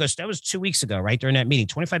funny because that was 2 weeks ago, right? During that meeting,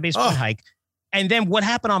 25 basis point hike. And then what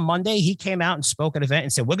happened on Monday? He came out and spoke at an event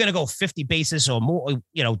and said, we're going to go 50 basis or more,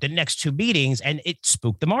 the next 2 meetings. And it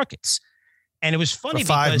spooked the markets. And it was funny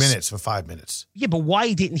for 5 minutes. Yeah, but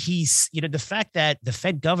why didn't he, the fact that the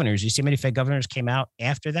Fed governors, you see many Fed governors came out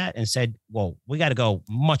after that and said, well, we got to go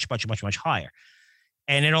much, much, much, much higher.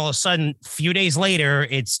 And then all of a sudden, a few days later,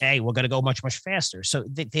 it's, hey, we're going to go much, much faster. So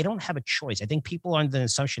they don't have a choice. I think people are under the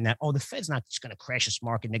assumption that, the Fed's not just going to crash this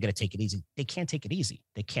market and they're going to take it easy. They can't take it easy.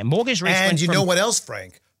 They can't. Mortgage rates. And know what else,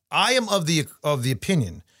 Frank? I am of the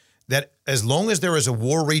opinion that as long as there is a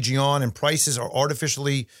war raging on and prices are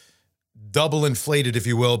artificially double inflated, if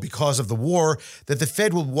you will, because of the war, that the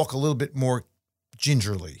Fed will walk a little bit more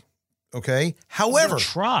gingerly. Okay. However,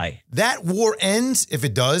 that war ends, if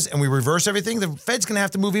it does, and we reverse everything, the Fed's going to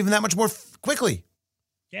have to move even that much more quickly.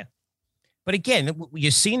 Yeah. But again,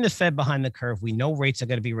 you're seeing the Fed behind the curve. We know rates are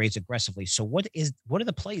going to be raised aggressively. So what are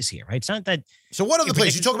the plays here, right? It's not that. So what are the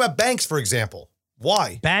plays? You talk about banks, for example.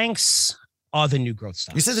 Why? Banks are the new growth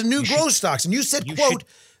stocks. You said the new growth stocks, and you said, quote,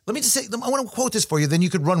 let me just say, I want to quote this for you, then you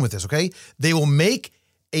could run with this, okay? They will make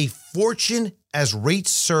a fortune as rates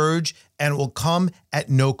surge and will come at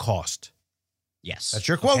no cost. Yes. That's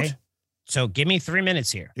your quote. Okay. So give me 3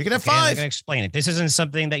 minutes here. You can have 5. I'm going to explain it. This isn't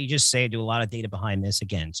something that you just say. I do a lot of data behind this.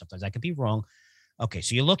 Again, sometimes I could be wrong. Okay,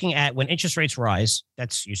 so you're looking at when interest rates rise,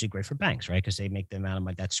 that's usually great for banks, right? Because they make the amount of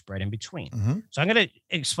money that's spread in between. Mm-hmm. So I'm going to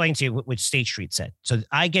explain to you what State Street said. So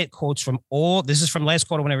I get quotes from this is from last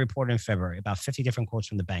quarter when I reported in February, about 50 different quotes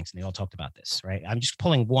from the banks, and they all talked about this, right? I'm just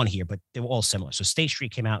pulling one here, but they were all similar. So State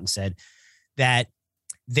Street came out and said that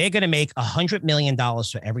they're going to make $100 million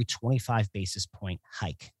for every 25 basis point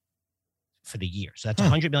hike for the year. So that's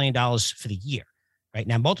 $100 million for the year. right?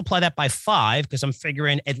 Now multiply that by 5 because I'm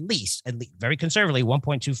figuring at least very conservatively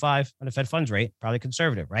 1.25 on the Fed funds rate, probably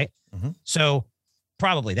conservative, right? Mm-hmm. So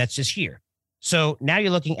probably that's just here. So now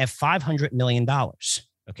you're looking at $500 million.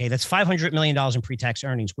 Okay, that's $500 million in pre-tax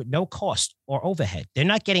earnings with no cost or overhead. They're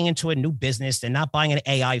not getting into a new business. They're not buying an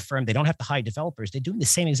AI firm. They don't have to hire developers. They're doing the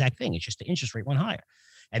same exact thing. It's just the interest rate went higher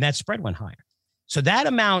and that spread went higher. So that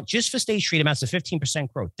amount just for State Street amounts to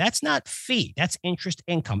 15% growth. That's not fee. That's interest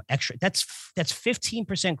income extra. That's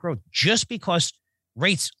 15% growth just because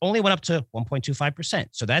rates only went up to 1.25%.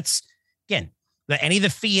 So that's, again, any of the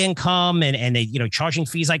fee income and they, charging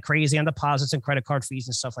fees like crazy on deposits and credit card fees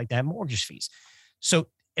and stuff like that, mortgage fees. So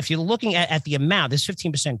if you're looking at the amount, this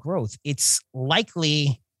 15% growth, it's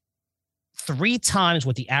likely 3 times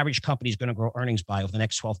what the average company is going to grow earnings by over the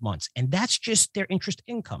next 12 months. And that's just their interest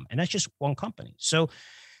income. And that's just one company. So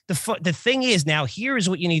the thing is now, here is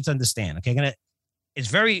what you need to understand. Okay.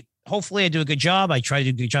 Hopefully I do a good job. I try to do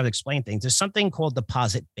a good job to explain things. There's something called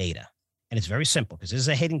deposit beta. And it's very simple because this is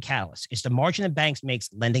a hidden catalyst. It's the margin that banks makes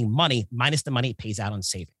lending money minus the money it pays out on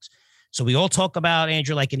savings. So we all talk about,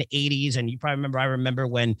 Andrew, like in the 80s, and you probably remember, I remember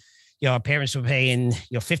when, our parents were paying,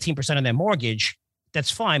 15% of their mortgage.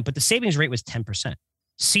 That's fine. But the savings rate was 10%.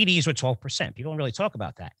 CDs were 12%. People don't really talk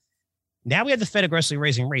about that. Now we have the Fed aggressively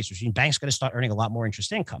raising rates, which means banks are going to start earning a lot more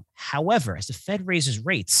interest income. However, as the Fed raises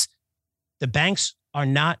rates, the banks are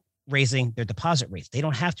not raising their deposit rates. They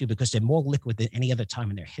don't have to because they're more liquid than any other time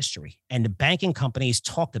in their history. And the banking companies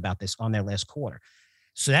talked about this on their last quarter.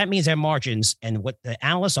 So that means their margins and what the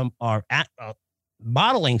analysts are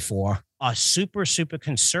modeling for are super, super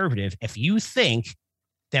conservative. If you think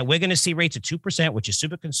that we're going to see rates of 2%, which is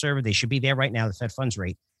super conservative, they should be there right now, the Fed funds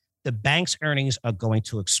rate, the bank's earnings are going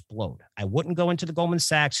to explode. I wouldn't go into the Goldman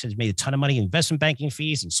Sachs, has made a ton of money in investment banking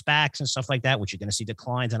fees and SPACs and stuff like that, which you're going to see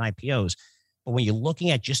declines on IPOs. But when you're looking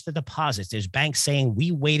at just the deposits, there's banks saying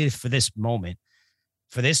we waited for this moment,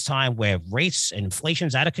 for this time where rates and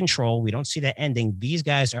inflation's out of control. We don't see that ending. These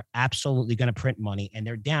guys are absolutely going to print money, and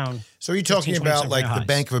they're down. So you're talking about like the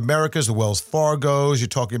Bank of America's, the Wells Fargo's. You're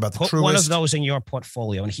talking about the Truist. Put one of those in your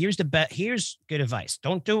portfolio. And here's here's good advice.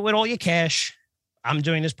 Don't do it with all your cash. I'm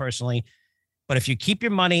doing this personally. But if you keep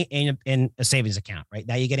your money in a savings account, right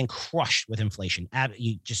now, you're getting crushed with inflation.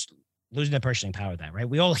 You just losing the purchasing power of that, right?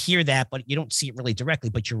 We all hear that, but you don't see it really directly,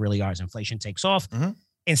 but you really are as inflation takes off. Mm-hmm.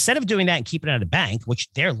 Instead of doing that and keeping it at a bank, which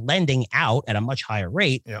they're lending out at a much higher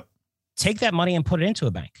rate, take that money and put it into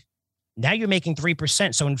a bank. Now you're making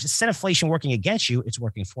 3%. So instead of inflation working against you, it's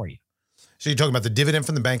working for you. So you're talking about the dividend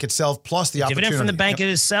from the bank itself plus the opportunity. Dividend from the bank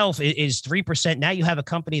itself is 3%. Now you have a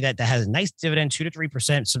company that has a nice dividend, 2 to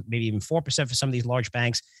 3%, so maybe even 4% for some of these large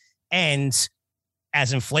banks. And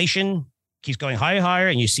as inflation keeps going higher,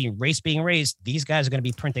 and you see rates being raised, these guys are going to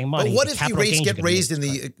be printing money. But what if the rates get raised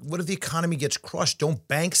what if the economy gets crushed? Don't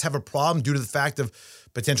banks have a problem due to the fact of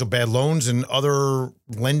potential bad loans and other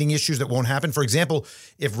lending issues that won't happen? For example,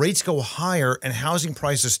 if rates go higher and housing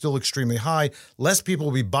prices are still extremely high, less people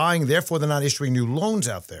will be buying, therefore they're not issuing new loans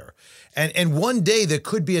out there. And one day there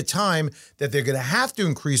could be a time that they're going to have to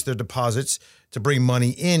increase their deposits to bring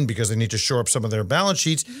money in because they need to shore up some of their balance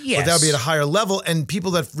sheets. Yes. But that'll be at a higher level. And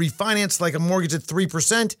people that refinance like a mortgage at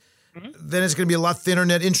 3%, then it's going to be a lot thinner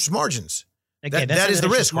net interest margins. Again, that is the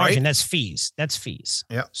risk, margin, right? That's fees.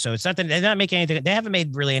 Yeah. So it's not that they're not making anything. They haven't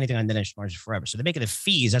made really anything on net interest margin forever. So they're making the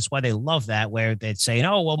fees. That's why they love that, where they're saying,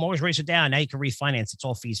 oh, well, mortgage rates are down. Now you can refinance. It's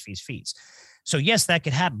all fees. So yes, that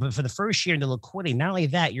could happen. But for the first year in the liquidity, not only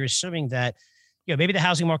that, you're assuming that, maybe the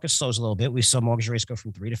housing market slows a little bit. We saw mortgage rates go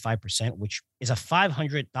from 3 to 5%, which is a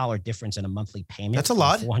 $500 difference in a monthly payment. That's a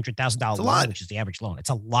lot. $400,000 loan, which is the average loan. It's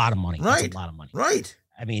a lot of money. Right. It's a lot of money. Right.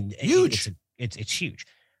 I mean, huge. It's huge.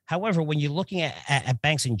 However, when you're looking at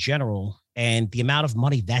banks in general and the amount of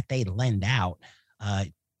money that they lend out,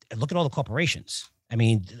 look at all the corporations. I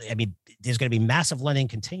mean, there's going to be massive lending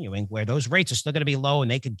continuing where those rates are still going to be low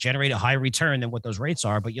and they could generate a higher return than what those rates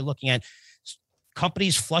are. But you're looking at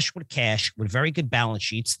companies flush with cash with very good balance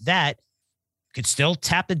sheets that could still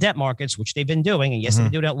tap the debt markets, which they've been doing. And yes, they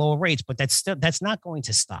do it at lower rates, but that's not going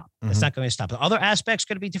to stop. That's not going to stop. The other aspects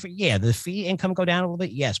going to be different. Yeah, the fee income go down a little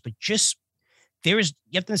bit. Yes, but you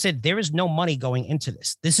have to say there is no money going into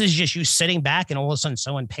this. This is just you sitting back and all of a sudden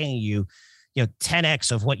someone paying you,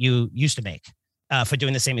 10x of what you used to make for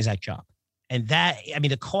doing the same exact job. And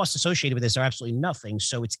the costs associated with this are absolutely nothing.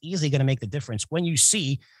 So it's easily going to make the difference when you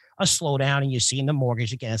see a slowdown and you see in the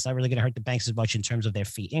mortgage. Again, it's not really going to hurt the banks as much in terms of their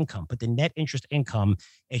fee income, but the net interest income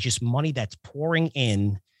is just money that's pouring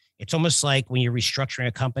in. It's almost like when you're restructuring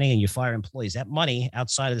a company and you fire employees, that money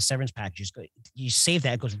outside of the severance packages, you save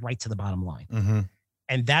that, it goes right to the bottom line.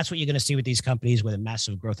 And that's what you're going to see with these companies where the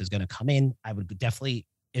massive growth is going to come in. I would definitely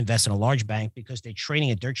invest in a large bank because they're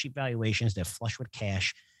trading at dirt cheap valuations. They're flush with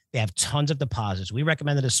cash. They have tons of deposits. We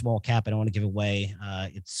recommended a small cap. I don't want to give away.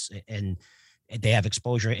 And they have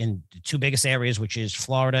exposure in the two biggest areas, which is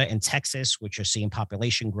Florida and Texas, which are seeing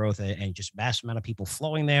population growth and just massive amount of people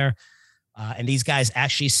flowing there. And these guys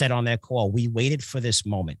actually said on their call, we waited for this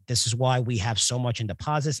moment. This is why we have so much in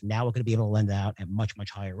deposits. Now we're going to be able to lend out at much, much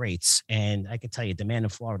higher rates. And I can tell you, demand in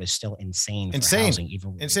Florida is still insane. For housing,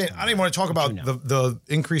 insane. I don't even want to talk about the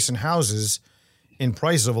increase in houses in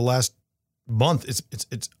prices over the last month.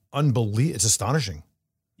 It's unbelievable. It's astonishing.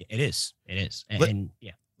 It is.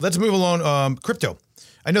 Let's move along. Crypto.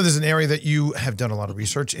 I know there's an area that you have done a lot of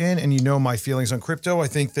research in, and you know my feelings on crypto. I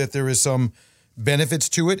think that there is some benefits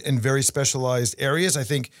to it in very specialized areas. I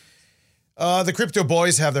think the crypto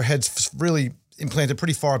boys have their heads really implanted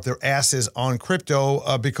pretty far up their asses on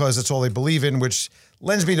crypto because it's all they believe in, which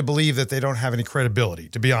lends me to believe that they don't have any credibility,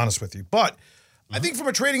 to be honest with you. But I think from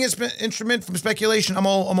a trading instrument, from speculation, I'm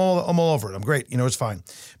all over it. I'm great. It's fine.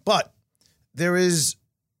 But there is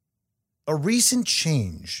a recent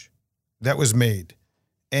change that was made,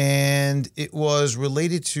 and it was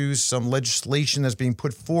related to some legislation that's being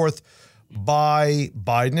put forth by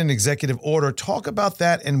Biden, an executive order. Talk about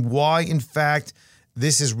that and why, in fact,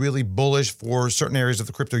 this is really bullish for certain areas of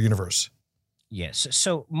the crypto universe. Yes.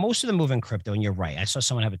 So most of the move in crypto, and you're right. I saw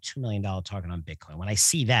someone have a $2 million target on Bitcoin. When I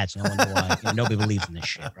see that, it's no wonder why nobody believes in this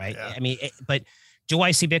shit, right? Yeah. I mean, but do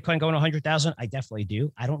I see Bitcoin going to 100,000? I definitely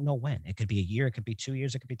do. I don't know when. It could be a year. It could be 2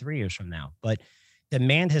 years. It could be 3 years from now. But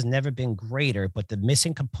demand has never been greater, but the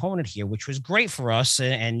missing component here, which was great for us,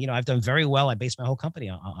 and I've done very well. I based my whole company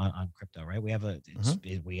on crypto, right? We have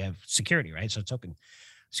we have security, right? So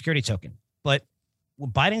security token. But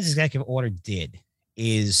what Biden's executive order did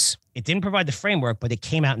is it didn't provide the framework, but it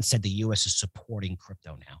came out and said the U.S. is supporting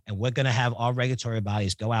crypto now, and we're going to have our regulatory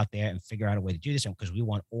bodies go out there and figure out a way to do this, because we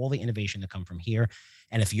want all the innovation to come from here.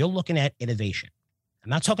 And if you're looking at innovation, I'm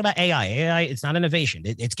not talking about AI. AI, it's not innovation.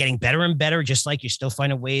 It's getting better and better, just like you're still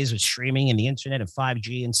finding ways of streaming and the internet and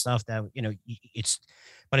 5G and stuff that,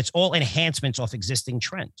 but it's all enhancements off existing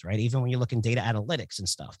trends, right? Even when you look in data analytics and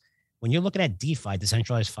stuff. When you're looking at DeFi,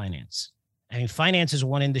 decentralized finance, I mean, finance is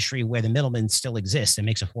one industry where the middleman still exists and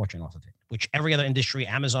makes a fortune off of it, which every other industry,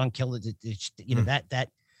 Amazon killed it.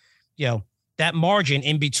 That margin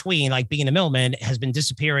in between, like being a middleman, has been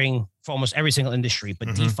disappearing for almost every single industry.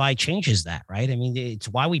 But DeFi changes that, right? I mean, it's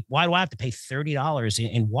why do I have to pay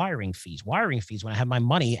 $30 in wiring fees when I have my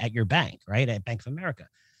money at your bank, right? At Bank of America.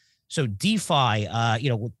 So DeFi,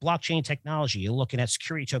 with blockchain technology, you're looking at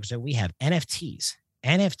security tokens that we have, NFTs.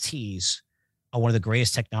 NFTs are one of the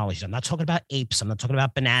greatest technologies. I'm not talking about apes. I'm not talking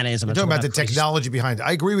about bananas. I'm talking about the technology behind it.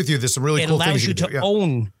 I agree with you. There's some really cool things you can do. It allows you to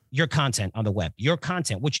own your content on the web, your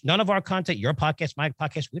content, which none of our content, your podcast, my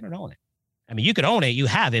podcast, we don't own it. I mean, you could own it, you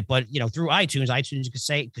have it, but through iTunes,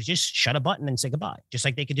 you could just shut a button and say goodbye, just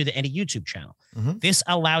like they could do to any YouTube channel. This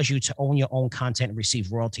allows you to own your own content and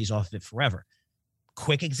receive royalties off of it forever.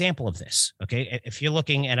 Quick example of this, okay? If you're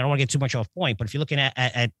looking, and I don't want to get too much off point, but if you're looking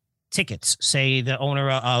at tickets, say the owner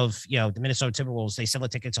of the Minnesota Timberwolves, they sell the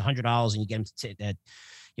tickets $100 and you get them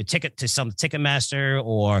your ticket to some Ticketmaster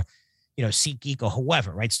or SeatGeek or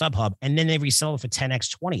whoever, right? StubHub, and then they resell it for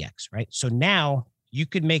 10x, 20x, right? So now you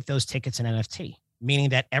could make those tickets an NFT, meaning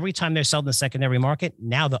that every time they're sold in the secondary market,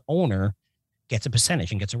 now the owner gets a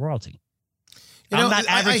percentage and gets a royalty. I'm not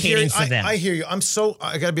advocating for them. I hear you.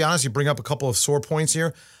 I got to be honest, you bring up a couple of sore points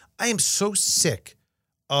here. I am so sick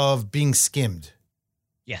of being skimmed.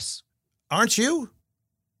 Yes. Aren't you?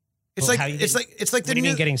 It's like what do you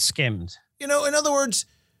mean getting skimmed? In other words,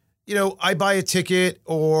 I buy a ticket,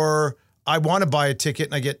 or I want to buy a ticket,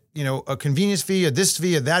 and I get, a convenience fee, a this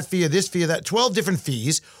fee, a that fee, a this fee, a that, 12 different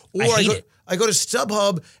fees. Or I go to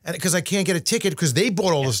StubHub because I can't get a ticket because they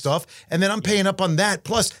bought all the stuff, and then I'm paying up on that.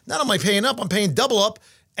 Plus, not only paying up, I'm paying double up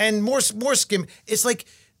and more skim. It's like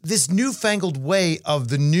this newfangled way of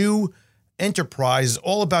the new enterprise,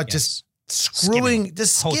 all about just skimming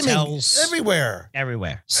everywhere.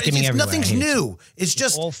 Skimming everywhere. Nothing's new. It's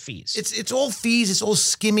just all fees. It's all fees. It's all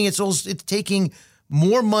skimming. It's taking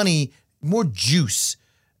more money, more juice,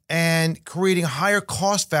 and creating higher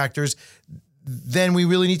cost factors than we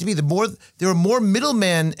really need to be. There are more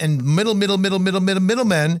middlemen and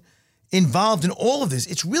middlemen involved in all of this.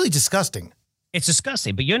 It's really disgusting. It's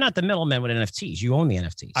disgusting, but you're not the middleman with NFTs. You own the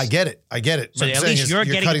NFTs. I get it. So at least you're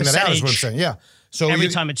getting cutting a that out is percentage what I'm saying. Yeah. So every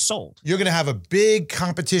time it's sold. You're going to have a big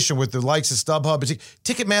competition with the likes of StubHub.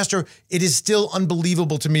 Ticketmaster, it is still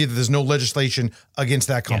unbelievable to me that there's no legislation against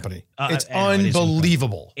that company. It's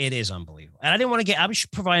unbelievable. It is unbelievable. And I didn't want to I was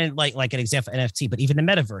providing like an example NFT, but even the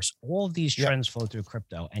metaverse, all of these trends flow through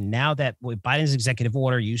crypto. And now that with Biden's executive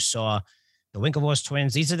order, you saw the Winklevoss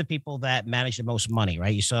twins. These are the people that manage the most money,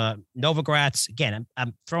 right? You saw Novogratz. Again,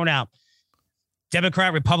 I'm throwing out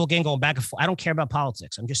Democrat, Republican, going back and forth. I don't care about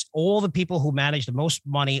politics. I'm just all the people who manage the most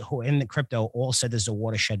money who are in the crypto all said this is a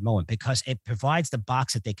watershed moment because it provides the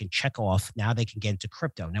box that they can check off. Now they can get into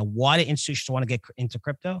crypto. Now, why do institutions want to get into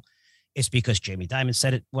crypto? It's because Jamie Dimon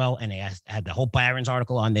said it well, and they had the whole Barron's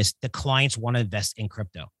article on this. The clients want to invest in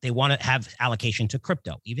crypto. They want to have allocation to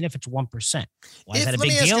crypto, even if it's 1%. Why is that a big deal? Let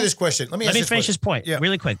me ask you this question. Let me finish this point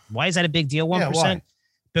really quick. Why is that a big deal, 1%?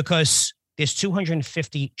 Because there's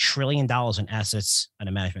 $250 trillion in assets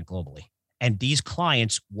under management globally. And these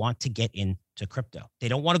clients want to get into crypto. They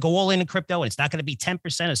don't want to go all in crypto, and it's not going to be 10% or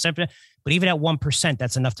 7%, but even at 1%,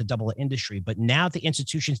 that's enough to double the industry. But now the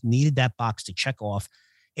institutions needed that box to check off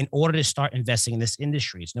in order to start investing in this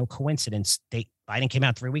industry. It's no coincidence. Biden came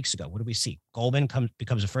out 3 weeks ago. What do we see? Goldman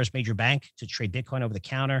becomes the first major bank to trade Bitcoin over the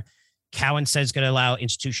counter. Cowen says it's going to allow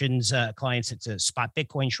institutions, clients to spot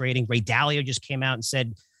Bitcoin trading. Ray Dalio just came out and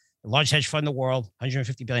said, the largest hedge fund in the world,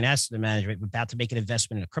 150 billion assets under management, we're about to make an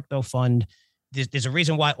investment in a crypto fund. There's a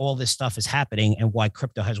reason why all this stuff is happening and why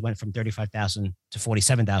crypto has went from 35,000 to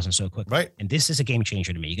 47,000 so quickly. Right. And this is a game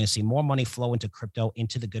changer to me. You're going to see more money flow into crypto,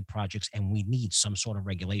 into the good projects, and we need some sort of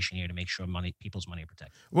regulation here to make sure people's money are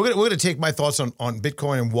protected. We're going to take my thoughts on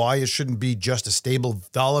Bitcoin and why it shouldn't be just a stable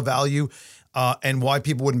dollar value and why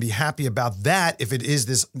people wouldn't be happy about that if it is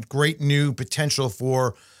this great new potential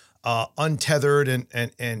for untethered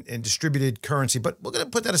and distributed currency. But we're going to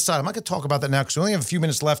put that aside. I'm not going to talk about that now because we only have a few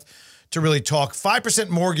minutes left to really talk. 5%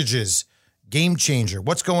 mortgages, game changer.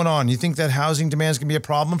 What's going on? You think that housing demand is going to be a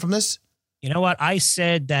problem from this? You know what? I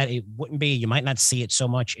said that it wouldn't be. You might not see it so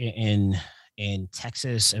much in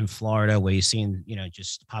Texas and Florida where you're seeing,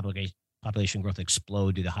 just population growth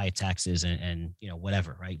explode due to high taxes and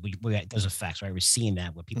whatever, right? Those are facts, right? We're seeing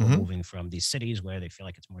that with people moving from these cities where they feel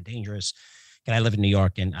like it's more dangerous. And I live in New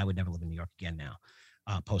York, and I would never live in New York again now,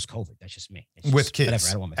 post-COVID. That's just me. With kids. Whatever.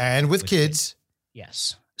 I don't want and with kids.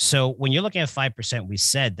 Yes. So when you're looking at 5%, we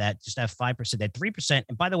said that just that 5%, that 3%,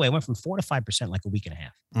 and by the way, it went from 4 to 5%, like a week and a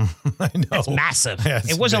half. I know. That's massive. Yeah,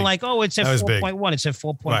 it wasn't big. Like, it's at 4.1, it's at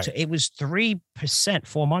 4.2. Right. It was 3%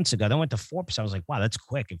 4 months ago. Then went to 4%. I was like, wow, that's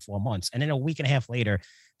quick in 4 months. And then a week and a half later,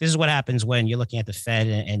 this is what happens when you're looking at the Fed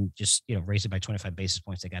and just, raise it by 25 basis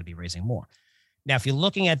points. They got to be raising more. Now, if you're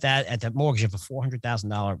looking at that mortgage of a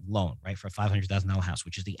 $400,000 loan, right, for a $500,000 house,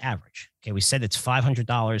 which is the average. Okay, we said it's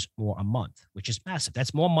 $500 more a month, which is massive.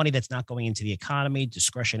 That's more money that's not going into the economy,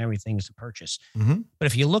 discretionary things to purchase. Mm-hmm. But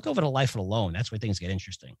if you look over the life of the loan, that's where things get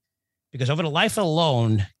interesting. Because over the life of the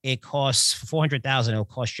loan, it costs $400,000. It'll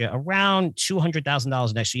cost you around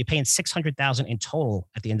 $200,000 next. So you're paying $600,000 in total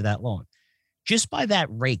at the end of that loan. Just by that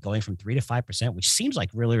rate going from 3 to 5%, which seems like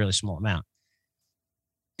really, really small amount.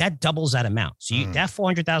 That doubles that amount. So that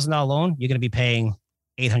 $400,000 loan, you're going to be paying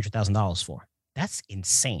 $800,000 for. That's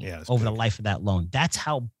insane over the life of that loan. That's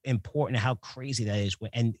how important, how crazy that is.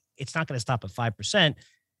 And it's not going to stop at 5%,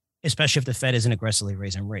 especially if the Fed isn't aggressively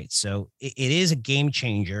raising rates. So it is a game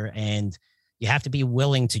changer, and you have to be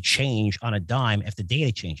willing to change on a dime if the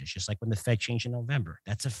data changes, just like when the Fed changed in November.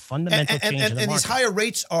 That's a fundamental change in the market. And these higher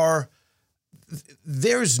rates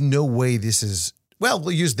there's no way this is, well,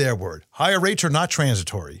 we'll use their word. Higher rates are not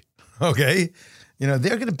transitory, okay? They're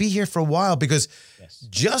going to be here for a while because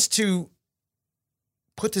just to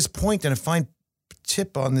put this point and a fine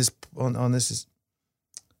tip on this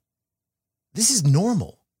is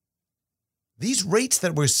normal. These rates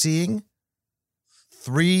that we're seeing,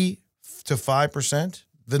 3 to 5%,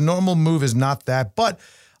 the normal move is not that, but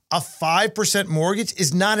a 5% mortgage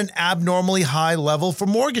is not an abnormally high level for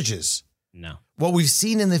mortgages. No. What we've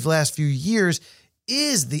seen in the last few years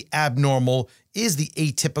is the abnormal, is the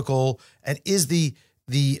atypical, and is the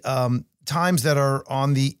times that are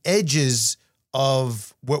on the edges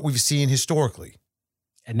of what we've seen historically.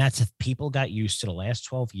 And that's if people got used to the last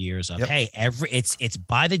 12 years of, hey, it's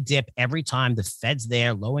buy the dip every time the Fed's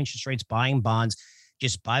there, low interest rates, buying bonds,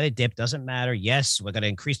 just buy the dip, doesn't matter. Yes, we're going to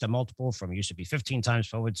increase the multiple from used to be 15 times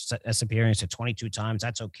forward S&P earnings to 22 times.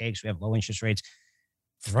 That's okay because we have low interest rates.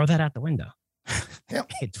 Throw that out the window.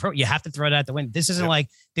 You have to throw it out the window. This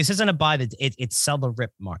isn't a buy it's sell the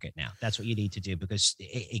rip market now. That's what you need to do because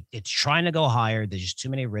it's trying to go higher. There's just too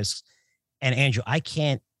many risks. And Andrew, I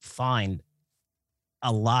can't find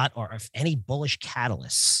a lot or if any bullish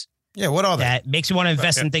catalysts. Yeah, what are that makes you want to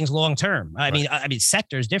invest Right. in things long term? I mean,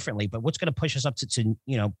 sectors differently, but what's going to push us up to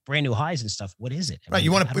brand new highs and stuff? What is it? Right, you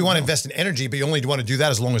want to invest in energy, but you only want to do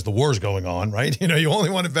that as long as the war is going on, right? You only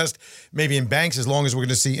want to invest maybe in banks as long as we're going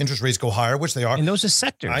to see interest rates go higher, which they are. And those are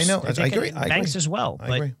sectors. I know. I agree. Banks as well. I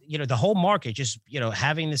But agree. the whole market just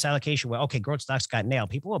having this allocation where growth stocks got nailed.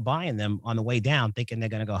 People are buying them on the way down, thinking they're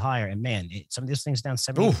going to go higher. And man, some of these things down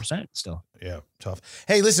 70% still. Yeah, tough.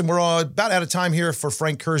 Hey, listen, we're about out of time here for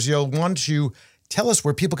Frank Curzio. Why don't you tell us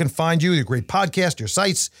where people can find you, your great podcast, your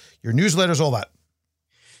sites, your newsletters, all that.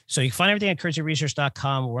 So you can find everything at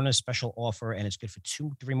curzioresearch.com. We're on a special offer, and it's good for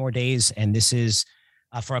 2-3 more days. And this is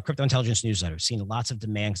for our crypto intelligence newsletter. We've seen lots of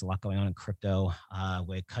demands, a lot going on in crypto.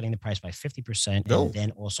 We're cutting the price by 50% and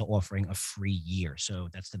then also offering a free year. So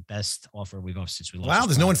that's the best offer we've offered since we launched. Wow,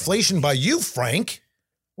 there's no inflation by you, Frank.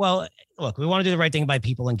 Well, look, we want to do the right thing by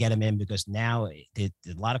people and get them in because now a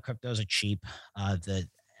lot of cryptos are cheap. I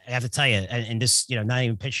have to tell you, and this, not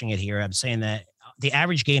even pitching it here, I'm saying that the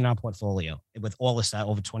average gain in our portfolio with all this stuff,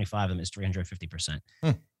 over 25 of them, is 350%.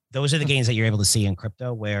 Those are the gains that you're able to see in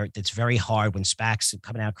crypto, where it's very hard when SPACs are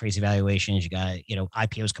coming out crazy valuations. You got,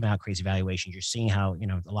 IPOs coming out crazy valuations. You're seeing how,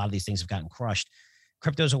 a lot of these things have gotten crushed.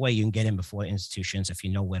 Crypto's a way you can get in before institutions if you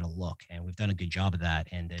know where to look. And we've done a good job of that.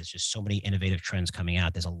 And there's just so many innovative trends coming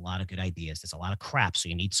out. There's a lot of good ideas. There's a lot of crap. So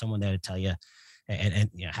you need someone there to tell you and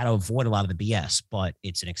how to avoid a lot of the BS, but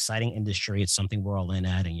it's an exciting industry. It's something we're all in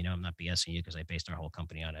at. And, I'm not BSing you because I based our whole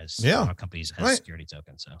company on our company's has security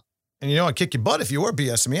token. So, and I'd kick your butt if you were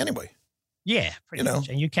BSing me anyway. Yeah, pretty much.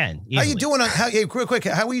 And you can. Easily. How you doing? Quick,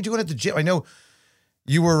 how are you doing at the gym? I know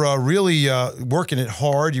you were really working it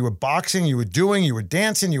hard. You were boxing, you were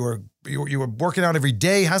dancing, you were working out every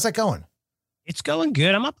day. How's that going? It's going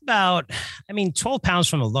good. I'm up about, 12 pounds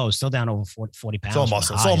from the low, still down over 40 pounds.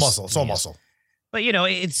 It's all muscle. But,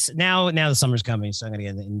 it's now the summer's coming, so I'm going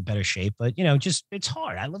to get in better shape. But, it's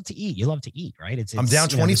hard. I love to eat. You love to eat, right? I'm down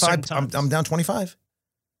 25. I'm down 25.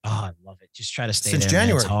 Oh, I love it. Just try to stay since there.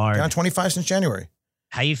 January. It's hard. Down 25 since January.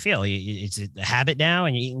 How you feel? Is it a habit now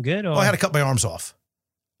and you're eating good? Or? I had to cut my arms off.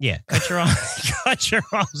 Yeah, cut your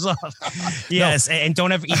arms off. Yes, no. And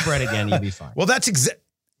don't ever eat bread again. You'll be fine. Well, that's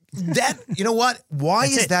that. You know what? Why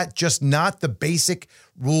is that just not the basic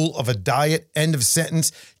rule of a diet? End of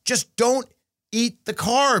sentence. Just don't eat the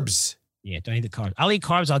carbs. Yeah, don't eat the carbs. I'll eat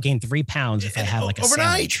carbs. I'll gain 3 pounds if I have like a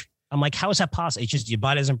overnight. Sandwich. I'm like, how is that possible? It's just your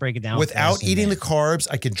body doesn't break it down. Without eating the carbs,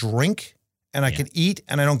 I can drink and I can eat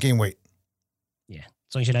and I don't gain weight. Yeah,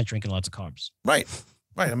 as long as you're not drinking lots of carbs. Right.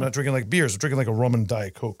 I'm not drinking like beers. I'm drinking like a rum and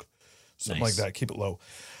Diet Coke. Something like that. Keep it low.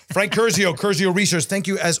 Frank Curzio, Curzio Research, thank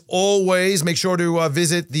you as always. Make sure to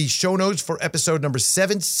visit the show notes for episode number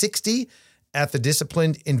 760 at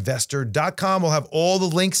thedisciplinedinvestor.com. We'll have all the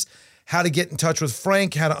links, how to get in touch with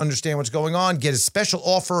Frank, how to understand what's going on, get his special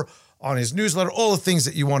offer on his newsletter, all the things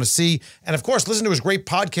that you want to see. And of course, listen to his great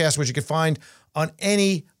podcast, which you can find on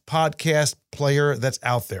any podcast player that's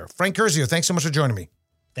out there. Frank Curzio, thanks so much for joining me.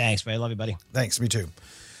 Thanks, man. Love you, buddy. Thanks. Me too.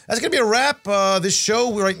 That's going to be a wrap. This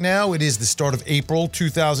show right now, it is the start of April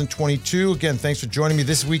 2022. Again, thanks for joining me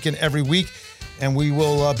this week and every week. And we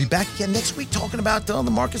will be back again next week talking about the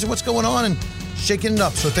markets and what's going on and shaking it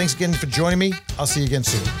up. So thanks again for joining me. I'll see you again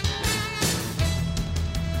soon.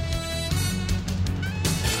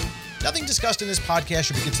 Nothing discussed in this podcast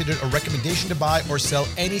should be considered a recommendation to buy or sell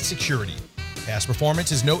any security. Past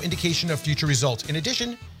performance is no indication of future results. In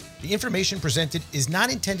addition, the information presented is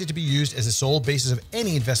not intended to be used as the sole basis of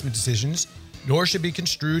any investment decisions, nor should be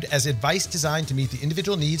construed as advice designed to meet the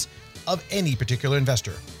individual needs of any particular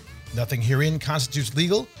investor. Nothing herein constitutes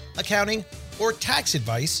legal, accounting, or tax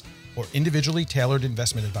advice or individually tailored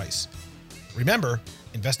investment advice. Remember,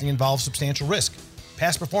 investing involves substantial risk.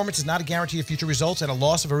 Past performance is not a guarantee of future results, and a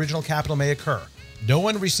loss of original capital may occur. No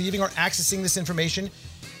one receiving or accessing this information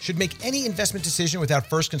should make any investment decision without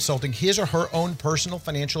first consulting his or her own personal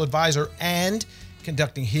financial advisor and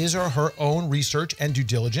conducting his or her own research and due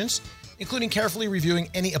diligence, including carefully reviewing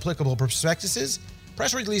any applicable prospectuses,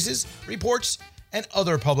 press releases, reports, and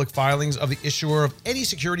other public filings of the issuer of any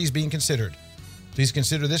securities being considered. Please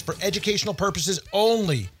consider this for educational purposes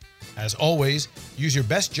only. As always, use your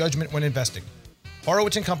best judgment when investing.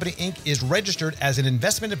 Horowitz & Company, Inc. is registered as an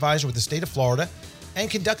investment advisor with the state of Florida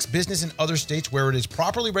and conducts business in other states where it is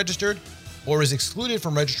properly registered or is excluded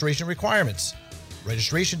from registration requirements.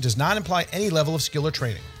 Registration does not imply any level of skill or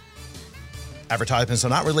training. Advertisements are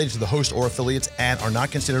not related to the host or affiliates and are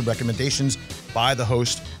not considered recommendations by the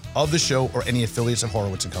host of the show or any affiliates of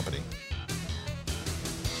Horowitz & Company.